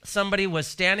if somebody was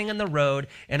standing in the road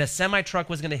and a semi-truck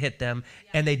was going to hit them,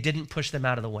 and they didn't push them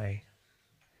out of the way.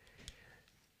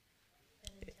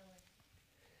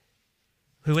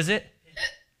 Who is it?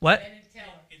 What?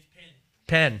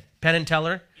 Penn and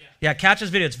Teller. Yeah, catch his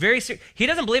video. It's very serious. He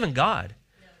doesn't believe in God.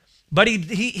 But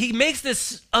he makes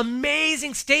this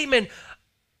amazing statement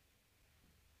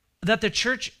that the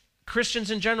church,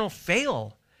 Christians in general,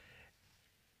 fail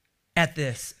at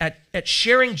this, at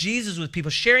sharing Jesus with people,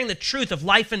 sharing the truth of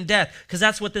life and death, because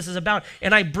that's what this is about.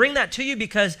 And I bring that to you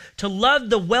because to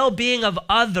love the well-being of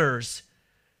others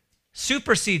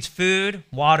supersedes food,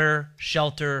 water,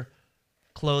 shelter,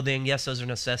 clothing. Yes, those are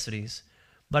necessities.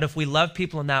 But if we love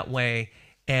people in that way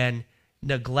and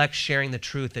neglect sharing the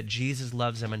truth that Jesus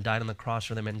loves them and died on the cross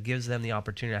for them and gives them the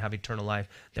opportunity to have eternal life,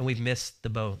 then we've missed the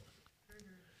boat.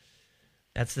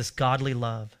 That's this godly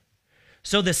love.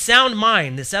 So the sound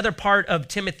mind, this other part of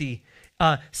Timothy,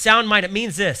 sound mind, it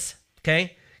means this,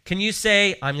 okay? Can you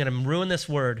say, I'm going to ruin this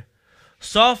word,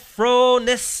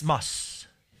 sophronismos.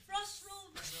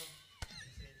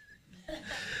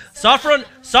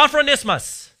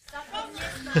 Sophronismos.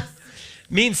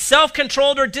 Means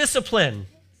self-controlled or disciplined.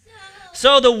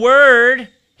 So the word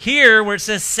here where it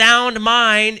says sound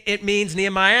mind, it means,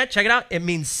 Nehemiah, check it out, it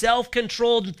means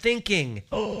self-controlled thinking.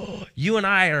 Oh, you and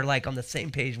I are like on the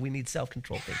same page. We need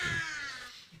self-controlled thinking.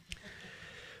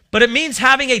 But it means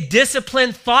having a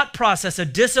disciplined thought process, a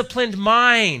disciplined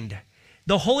mind.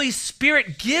 The Holy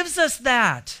Spirit gives us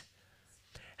that.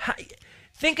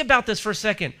 Think about this for a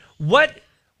second. What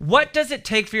does it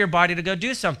take for your body to go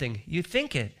do something? You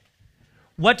think it.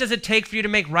 What does it take for you to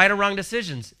make right or wrong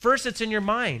decisions? First, it's in your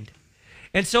mind.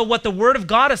 And so what the Word of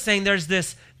God is saying, there's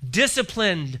this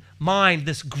disciplined mind,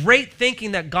 this great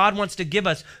thinking that God wants to give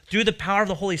us through the power of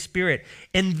the Holy Spirit.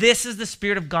 And this is the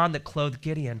Spirit of God that clothed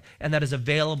Gideon, and that is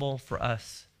available for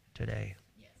us today.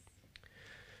 Yes.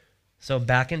 So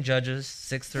back in Judges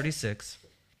 6:36.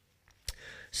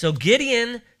 So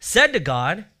Gideon said to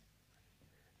God,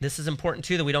 this is important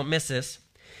too that we don't miss this,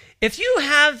 if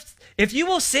you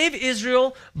will save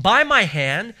Israel by my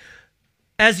hand,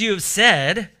 as you have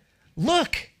said,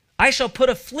 look, I shall put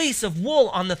a fleece of wool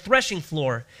on the threshing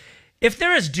floor. If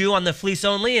there is dew on the fleece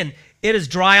only, and it is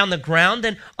dry on the ground,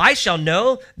 then I shall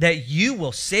know that you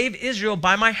will save Israel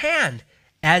by my hand,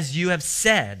 as you have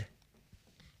said.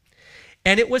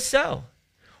 And it was so.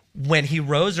 When he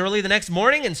rose early the next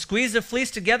morning and squeezed the fleece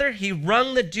together, he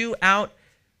wrung the dew out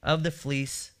of the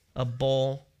fleece, a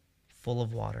bowl full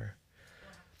of water.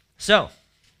 So,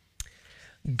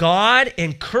 God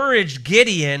encouraged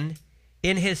Gideon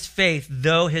in his faith,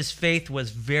 though his faith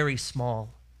was very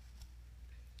small.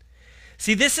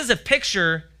 See, this is a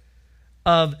picture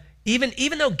of,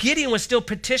 even though Gideon was still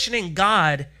petitioning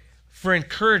God for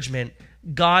encouragement,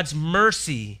 God's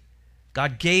mercy,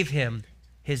 God gave him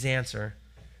his answer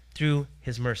through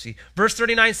his mercy. Verse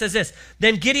 39 says this,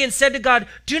 then Gideon said to God,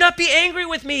 do not be angry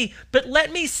with me, but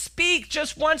let me speak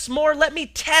just once more. Let me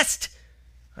test,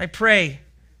 I pray,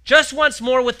 just once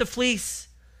more with the fleece.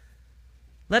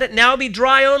 Let it now be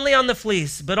dry only on the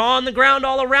fleece, but on the ground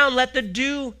all around let the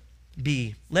dew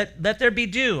be. Let there be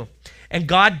dew. And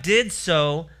God did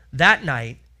so that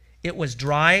night. It was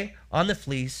dry on the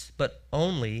fleece, it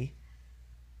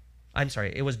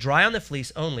was dry on the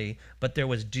fleece only, but there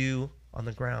was dew on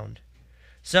the ground.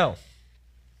 So,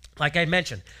 like I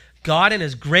mentioned, God in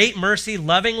his great mercy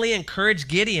lovingly encouraged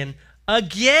Gideon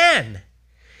again.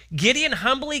 Gideon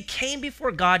humbly came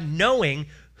before God knowing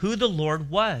who the Lord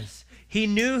was. He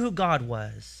knew who God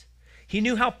was. He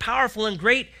knew how powerful and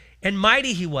great and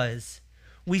mighty he was.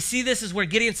 We see this is where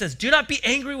Gideon says, "Do not be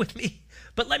angry with me,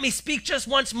 but let me speak just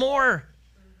once more."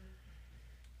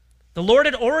 The Lord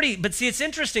had already, but see, it's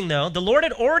interesting though, the Lord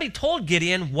had already told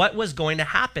Gideon what was going to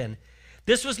happen.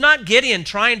 This was not Gideon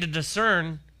trying to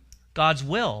discern God's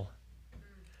will.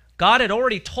 God had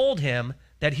already told him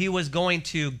that he was going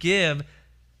to give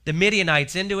the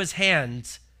Midianites into his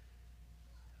hands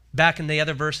back in the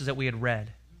other verses that we had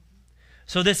read.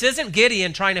 So this isn't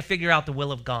Gideon trying to figure out the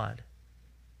will of God.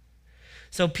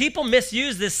 So people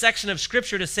misuse this section of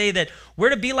Scripture to say that we're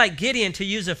to be like Gideon, to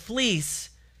use a fleece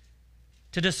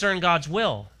to discern God's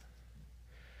will.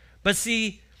 But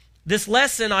see, this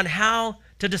lesson on how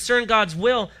to discern God's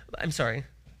will, I'm sorry,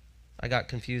 I got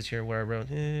confused here where I wrote,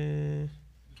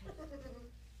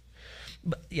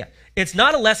 But yeah, it's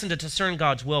not a lesson to discern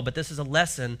God's will, but this is a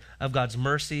lesson of God's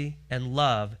mercy and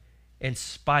love in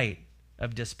spite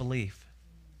of disbelief.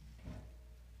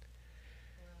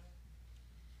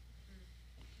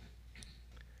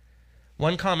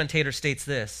 One commentator states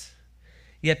this: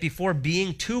 "Yet before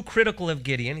being too critical of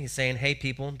Gideon," he's saying, hey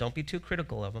people, don't be too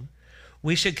critical of him,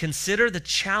 "we should consider the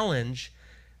challenge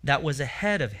that was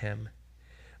ahead of him.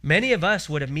 Many of us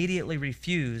would immediately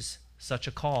refuse such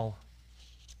a call,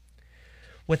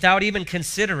 without even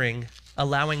considering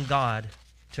allowing God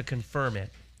to confirm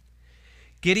it.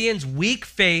 Gideon's weak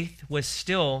faith was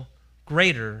still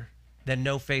greater than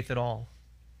no faith at all.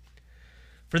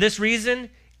 For this reason,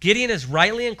 Gideon is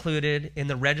rightly included in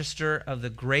the register of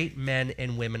the great men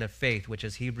and women of faith," which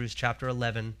is Hebrews chapter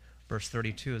 11, verse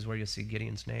 32 is where you'll see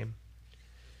Gideon's name.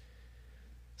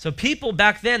 So people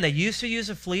back then, they used to use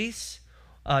a fleece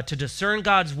to discern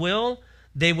God's will.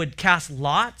 They would cast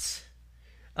lots.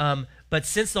 But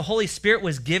since the Holy Spirit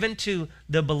was given to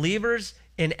the believers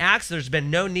in Acts, there's been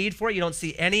no need for it. You don't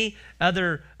see any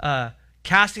other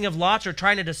casting of lots or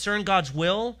trying to discern God's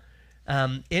will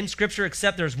in Scripture,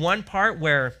 except there's one part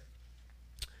where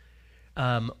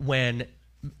when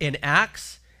in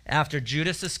Acts, after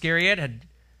Judas Iscariot had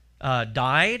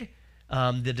died,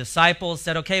 the disciples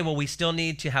said, okay, well, we still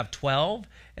need to have 12.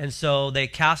 And so they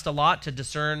cast a lot to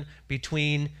discern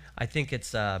between, I think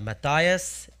it's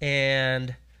Matthias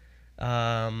and...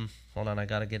 hold on, I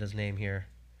got to get his name here.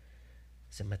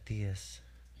 Is it Matthias?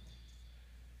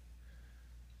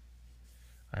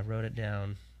 I wrote it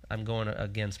down. I'm going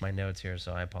against my notes here,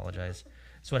 so I apologize.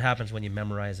 That's what happens when you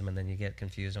memorize them and then you get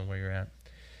confused on where you're at.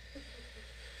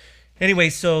 Anyway,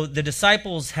 so the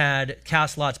disciples had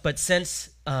cast lots, but since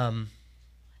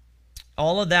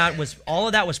all of that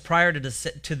was prior to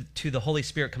the Holy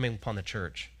Spirit coming upon the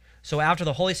church. So after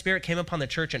the Holy Spirit came upon the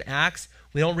church in Acts,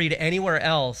 we don't read anywhere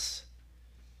else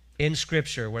in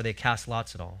Scripture where they cast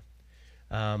lots at all,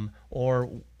 or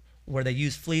where they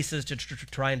use fleeces to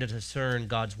trying to discern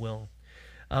God's will.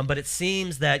 But it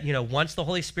seems that, once the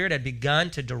Holy Spirit had begun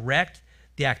to direct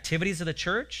the activities of the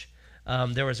church,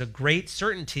 there was a great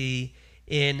certainty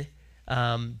in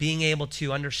being able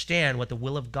to understand what the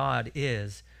will of God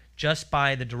is just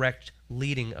by the direct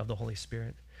leading of the Holy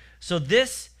Spirit. So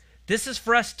this is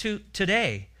for us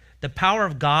today. The power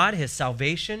of God, His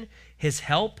salvation, His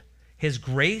help, His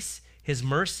grace, His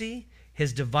mercy,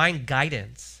 His divine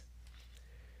guidance.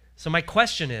 So my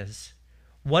question is,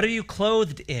 what are you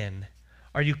clothed in?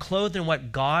 Are you clothed in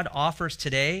what God offers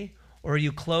today, or are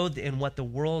you clothed in what the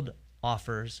world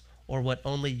offers, or what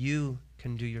only you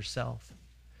can do yourself?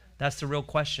 That's the real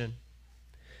question.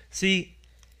 See,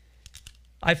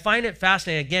 I find it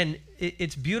fascinating. Again,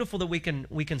 it's beautiful that we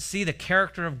can see the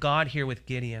character of God here with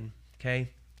Gideon. Okay,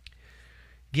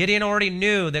 Gideon already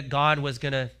knew that God was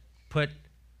going to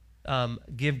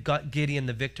give Gideon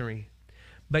the victory,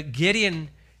 but Gideon,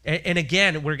 and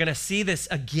again, we're going to see this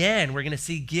again. We're going to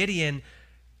see Gideon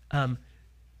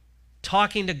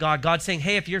talking to God. God saying,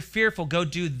 "Hey, if you're fearful, go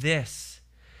do this."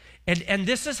 And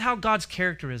this is how God's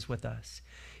character is with us.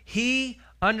 He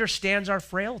understands our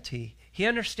frailty. He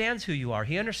understands who you are.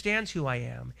 He understands who I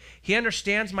am. He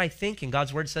understands my thinking.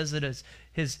 God's word says that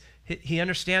He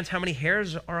understands how many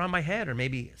hairs are on my head, or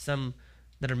maybe some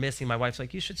that are missing. My wife's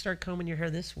like, you should start combing your hair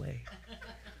this way.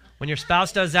 When your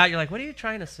spouse does that, you're like, what are you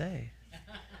trying to say?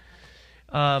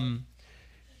 And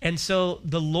so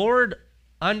the Lord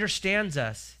understands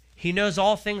us. He knows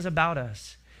all things about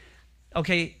us.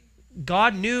 Okay,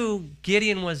 God knew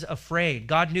Gideon was afraid.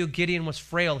 God knew Gideon was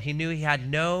frail. He knew he had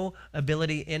no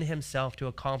ability in himself to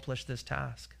accomplish this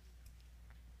task.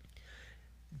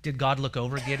 Did God look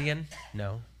over Gideon?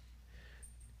 No.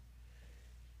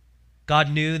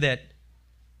 God knew that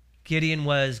Gideon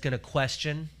was going to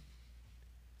question,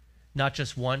 not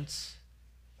just once,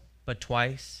 but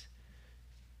twice,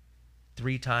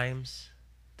 3 times.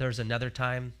 There's another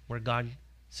time where God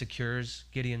secures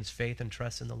Gideon's faith and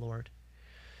trust in the Lord.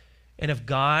 And if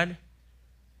God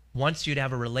wants you to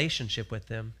have a relationship with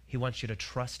him, he wants you to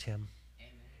trust him. Amen.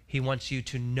 He wants you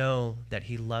to know that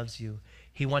he loves you.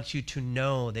 He wants you to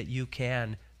know that you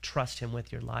can trust him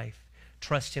with your life.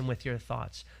 Trust him with your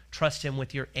thoughts. Trust him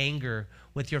with your anger,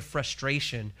 with your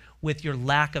frustration, with your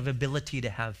lack of ability to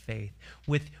have faith,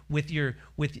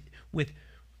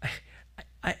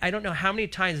 I don't know how many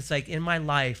times it's like in my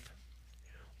life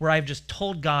where I've just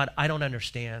told God, I don't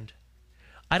understand.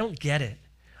 I don't get it.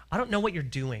 I don't know what you're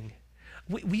doing.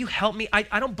 Will you help me?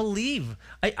 I don't believe.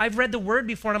 I've read the word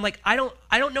before and I'm like, I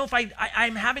don't know if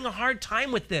I'm having a hard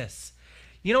time with this.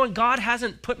 You know, and God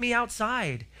hasn't put me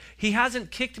outside. He hasn't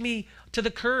kicked me to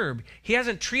the curb. He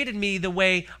hasn't treated me the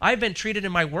way I've been treated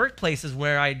in my workplaces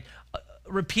where I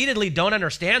repeatedly don't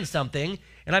understand something.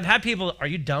 And I've had people, are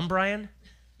you dumb, Brian?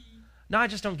 No, I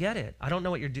just don't get it. I don't know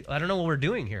what I don't know what we're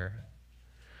doing here.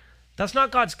 That's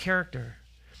not God's character.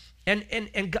 And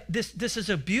this is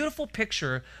a beautiful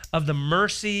picture of the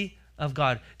mercy of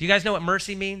God. Do you guys know what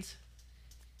mercy means?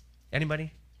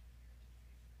 Anybody?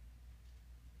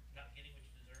 Not getting what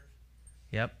you deserve.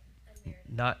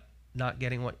 Yep. Not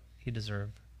getting what you deserve.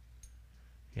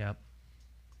 Yep.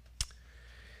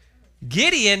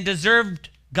 Gideon deserved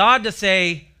God to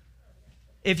say,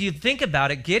 if you think about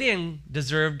it, Gideon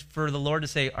deserved for the Lord to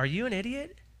say, are you an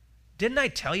idiot? Didn't I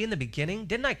tell you in the beginning?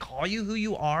 Didn't I call you who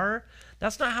you are?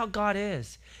 That's not how God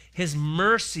is. His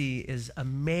mercy is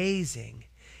amazing.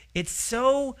 It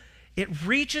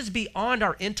reaches beyond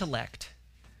our intellect.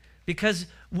 Because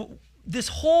this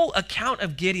whole account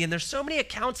of Gideon, there's so many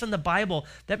accounts in the Bible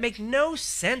that make no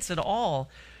sense at all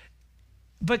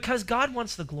because God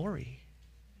wants the glory.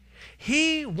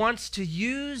 He wants to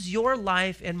use your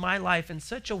life and my life in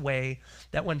such a way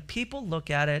that when people look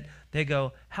at it, they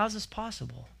go, how's this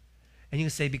possible? And you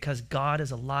can say, because God is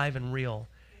alive and real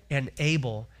and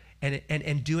able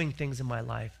and doing things in my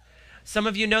life. Some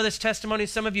of you know this testimony,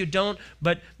 some of you don't,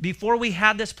 but before we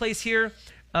had this place here,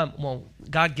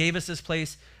 God gave us this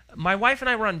place. My wife and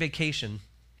I were on vacation,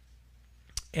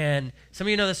 and some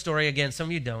of you know the story again, some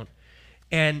of you don't.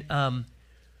 And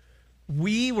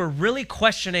we were really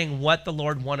questioning what the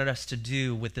Lord wanted us to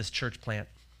do with this church plant.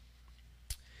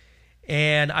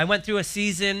 And I went through a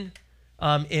season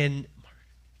in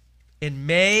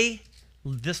May,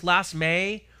 this last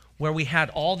May, where we had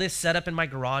all this set up in my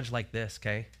garage like this,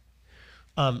 okay?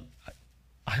 I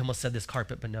almost said this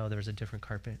carpet, but no, there was a different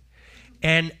carpet.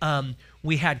 And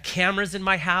we had cameras in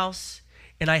my house,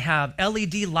 and I have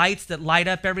LED lights that light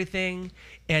up everything,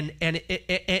 and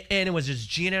it was just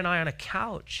Gina and I on a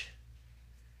couch.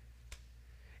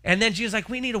 And then she was like,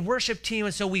 we need a worship team.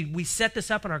 And so we set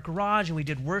this up in our garage, and we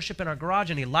did worship in our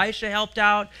garage, and Elisha helped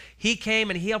out. He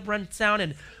came, and he helped run sound.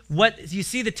 And what you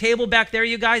see the table back there,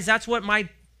 you guys, that's what my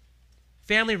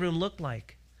family room looked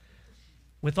like,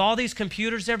 with all these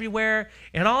computers everywhere.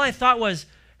 And all I thought was,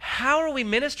 how are we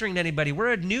ministering to anybody?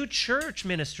 We're a new church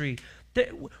ministry.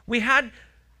 We had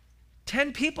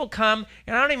 10 people come,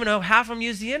 and I don't even know half of them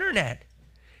use the internet.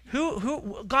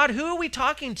 God, who are we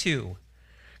talking to?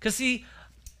 Because see,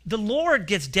 the Lord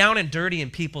gets down and dirty in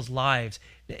people's lives.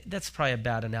 That's probably a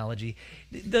bad analogy.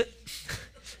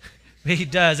 He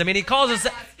does. I mean, he calls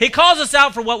us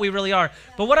out for what we really are.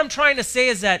 But what I'm trying to say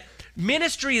is that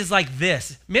ministry is like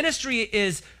this. Ministry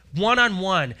is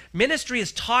one-on-one. Ministry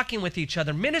is talking with each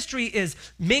other. Ministry is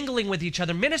mingling with each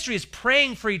other. Ministry is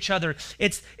praying for each other.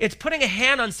 It's putting a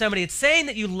hand on somebody. It's saying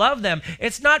that you love them.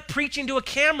 It's not preaching to a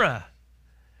camera.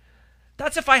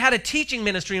 That's if I had a teaching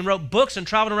ministry and wrote books and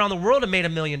traveled around the world and made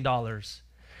 $1 million.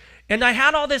 And I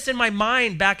had all this in my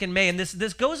mind back in May, and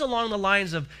this goes along the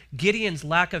lines of Gideon's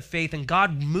lack of faith and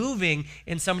God moving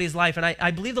in somebody's life. And I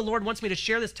believe the Lord wants me to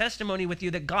share this testimony with you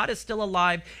that God is still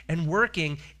alive and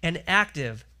working and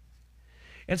active.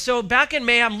 And so back in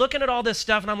May, I'm looking at all this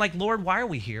stuff, and I'm like, Lord, why are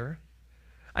we here?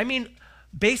 I mean,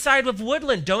 Bayside of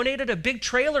Woodland donated a big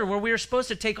trailer where we were supposed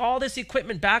to take all this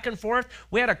equipment back and forth.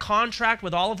 We had a contract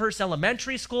with Olivehurst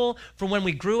Elementary School from when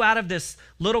we grew out of this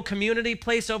little community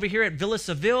place over here at Villa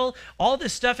Seville. All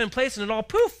this stuff in place, and it all,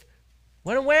 poof,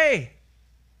 went away.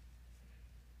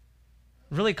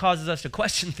 It really causes us to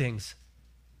question things.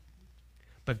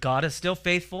 But God is still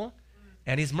faithful,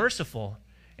 and he's merciful.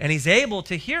 And he's able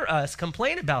to hear us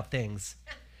complain about things.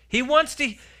 He wants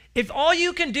to, if all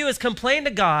you can do is complain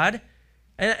to God,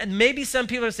 and maybe some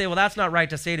people say, well, that's not right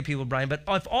to say to people, Brian, but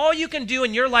if all you can do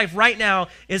in your life right now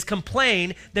is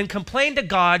complain, then complain to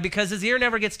God, because his ear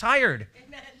never gets tired.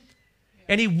 Amen.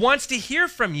 And he wants to hear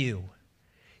from you.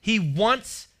 He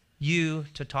wants you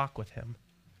to talk with him.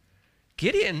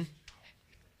 Gideon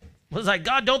was like,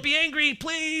 God, don't be angry,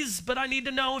 please, but I need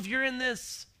to know if you're in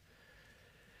this.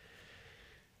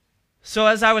 So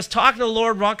as I was talking to the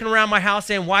Lord, walking around my house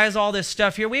saying, why is all this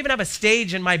stuff here? We even have a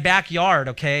stage in my backyard,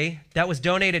 okay, that was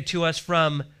donated to us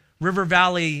from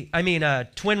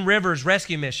Twin Rivers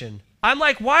Rescue Mission. I'm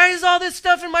like, why is all this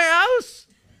stuff in my house?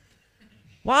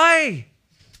 Why?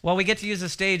 Well, we get to use the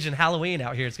stage in Halloween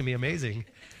out here. It's going to be amazing.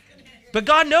 But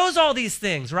God knows all these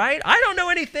things, right? I don't know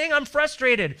anything. I'm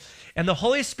frustrated. And the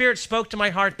Holy Spirit spoke to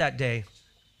my heart that day.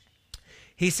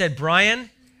 He said, Brian,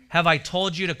 have I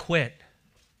told you to quit?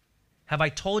 Have I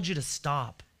told you to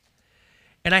stop?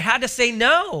 And I had to say,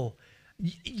 no,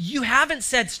 you haven't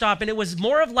said stop. And it was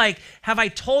more of like, have I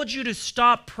told you to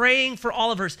stop praying for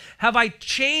all of hers? Have I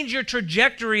changed your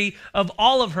trajectory of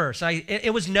all of hers?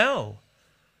 It was no.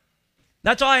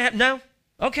 That's all I had. No.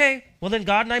 Okay. Well, then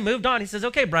God and I moved on. He says,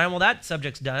 okay, Brian, well, that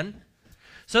subject's done.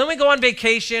 So then we go on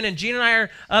vacation, and Gina and I are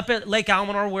up at Lake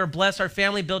Almanor. We're blessed. Our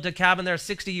family built a cabin there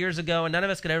 60 years ago, and none of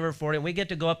us could ever afford it. And we get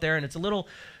to go up there, and it's a little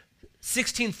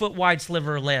 16-foot wide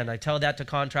sliver of land. I tell that to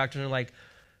contractors, and they're like,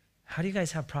 how do you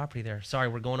guys have property there? Sorry,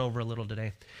 we're going over a little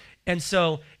today. And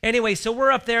so anyway, so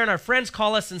we're up there, and our friends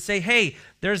call us and say, hey,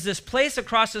 there's this place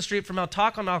across the street from El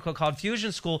Taconaco called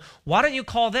Fusion School. Why don't you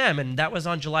call them? And that was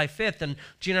on July 5th. And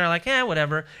Gina and I are like,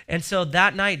 whatever. And so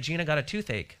that night, Gina got a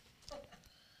toothache.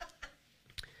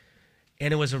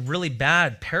 And it was a really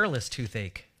bad, perilous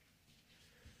toothache.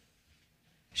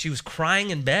 She was crying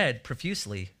in bed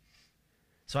profusely.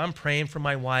 So I'm praying for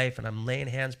my wife, and I'm laying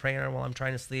hands, praying on her while I'm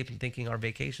trying to sleep and thinking our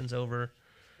vacation's over.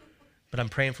 But I'm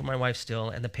praying for my wife still,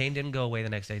 and the pain didn't go away the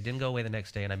next day. It didn't go away the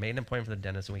next day, and I made an appointment for the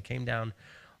dentist, and we came down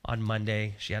on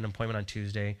Monday. She had an appointment on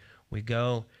Tuesday. We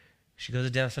go. She goes to the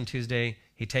dentist on Tuesday.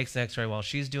 He takes the x-ray. While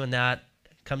she's doing that,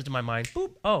 it comes to my mind,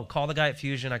 boop, oh, call the guy at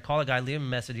Fusion. I call the guy, leave him a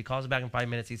message. He calls back in 5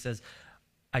 minutes. He says,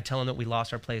 I tell him that we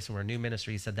lost our place and we're a new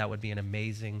ministry. He said that would be an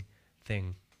amazing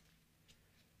thing.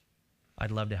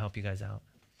 I'd love to help you guys out.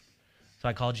 So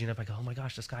I called Gina up. I go, oh my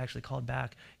gosh, this guy actually called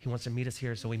back. He wants to meet us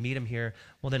here. So we meet him here.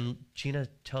 Well, then Gina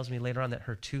tells me later on that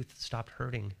her tooth stopped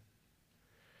hurting.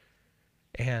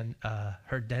 And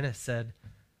her dentist said,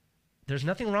 there's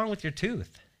nothing wrong with your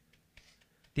tooth.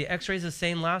 The x-ray's the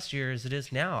same last year as it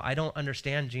is now. I don't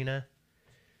understand, Gina.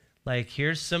 Like,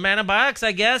 here's some antibiotics,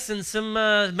 I guess, and some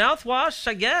mouthwash,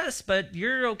 I guess, but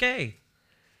you're okay.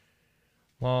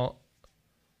 Well,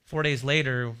 4 days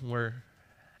later, we're,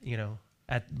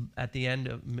 at the end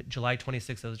of July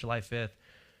 26th, that was July 5th,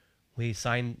 we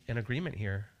signed an agreement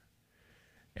here.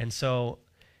 And so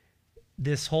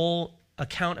this whole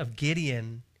account of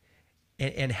Gideon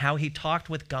and how he talked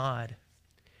with God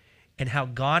and how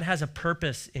God has a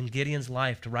purpose in Gideon's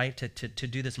life, to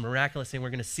do this miraculous thing. We're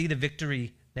going to see the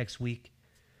victory next week.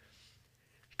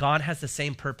 God has the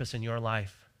same purpose in your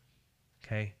life,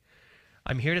 okay?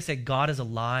 I'm here to say God is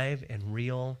alive and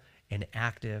real and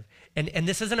active. And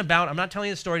this isn't about, I'm not telling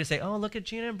you the story to say, oh, look at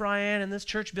Gina and Brian and this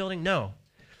church building. No.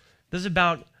 This is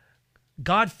about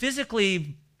God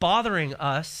physically bothering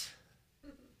us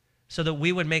so that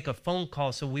we would make a phone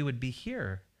call so we would be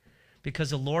here, because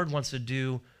the Lord wants to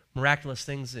do miraculous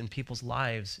things in people's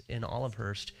lives in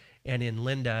Olivehurst and in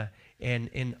Linda and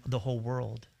in the whole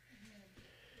world.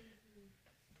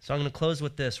 So I'm going to close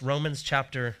with this. Romans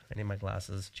chapter, I need my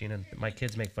glasses. Gina, my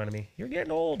kids make fun of me. You're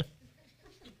getting old.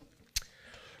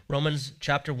 Romans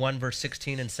chapter 1, verse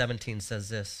 16 and 17 says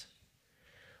this: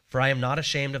 For I am not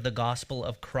ashamed of the gospel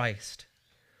of Christ,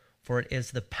 for it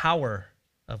is the power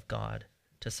of God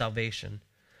to salvation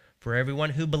for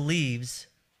everyone who believes,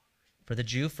 for the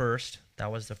Jew first,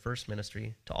 that was the first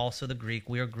ministry, to also the Greek.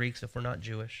 We are Greeks if we're not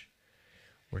Jewish.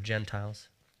 We're Gentiles.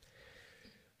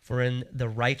 For in the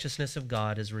righteousness of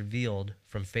God is revealed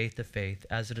from faith to faith,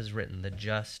 as it is written, the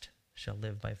just shall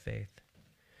live by faith.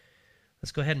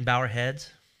 Let's go ahead and bow our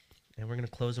heads, and we're going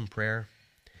to close in prayer.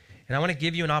 And I want to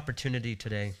give you an opportunity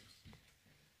today.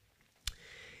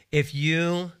 If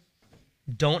you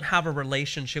don't have a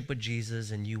relationship with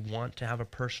Jesus and you want to have a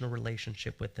personal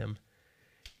relationship with him,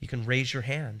 you can raise your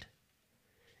hand,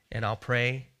 and I'll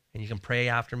pray, and you can pray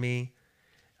after me.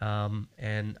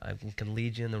 And I can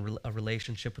lead you in a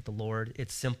relationship with the Lord.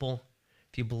 It's simple.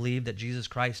 If you believe that Jesus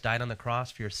Christ died on the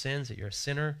cross for your sins, that you're a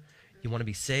sinner, you want to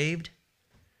be saved,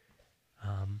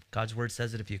 God's word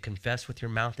says that if you confess with your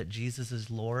mouth that Jesus is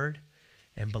Lord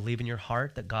and believe in your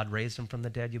heart that God raised him from the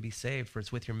dead, you'll be saved. For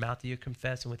it's with your mouth that you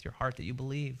confess and with your heart that you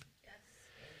believe.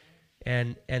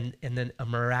 And then a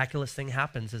miraculous thing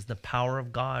happens is the power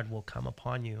of God will come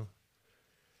upon you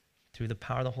through the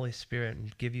power of the Holy Spirit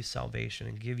and give you salvation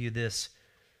and give you this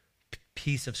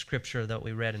piece of scripture that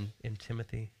we read in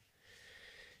Timothy.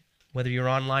 Whether you're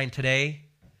online today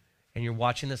and you're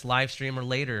watching this live stream or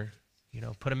later,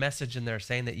 put a message in there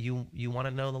saying that you want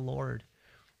to know the Lord.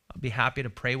 I'll be happy to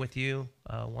pray with you.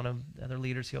 One of the other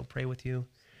leaders here will pray with you.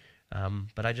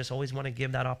 But I just always want to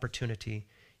give that opportunity.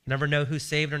 You never know who's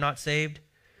saved or not saved.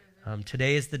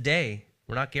 Today is the day.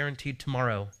 We're not guaranteed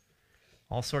tomorrow.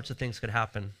 All sorts of things could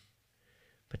happen.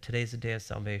 But today's the day of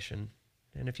salvation.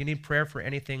 And if you need prayer for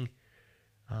anything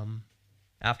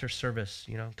after service,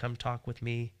 come talk with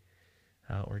me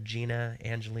or Gina,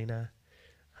 Angelina.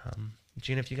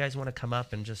 Gina, if you guys want to come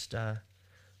up and just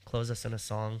close us in a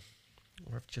song,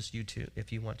 or if just you two,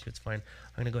 if you want to, it's fine.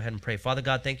 I'm going to go ahead and pray. Father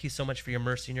God, thank you so much for your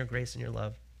mercy and your grace and your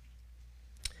love.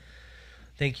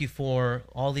 Thank you for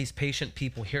all these patient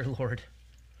people here, Lord.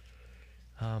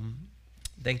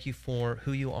 Thank you for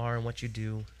who you are and what you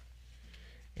do,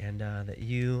 and that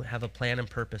you have a plan and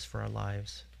purpose for our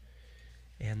lives,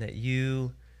 and that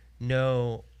you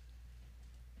know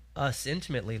us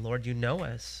intimately, Lord. You know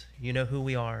us. You know who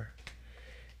we are.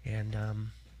 And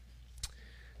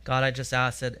God, I just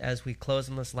ask that as we close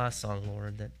in this last song,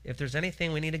 Lord, that if there's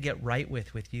anything we need to get right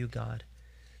with you, God,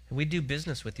 and we do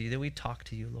business with you, that we talk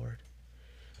to you, Lord.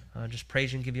 Just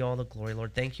praise you and give you all the glory,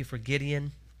 Lord. Thank you for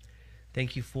Gideon.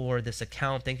 Thank you for this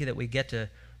account. Thank you that we get to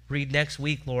read next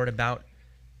week, Lord, about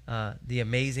the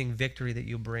amazing victory that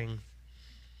you bring.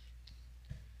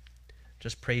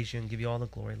 Just praise you and give you all the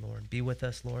glory, Lord. Be with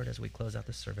us, Lord, as we close out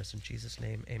this service. In Jesus'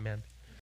 name, amen.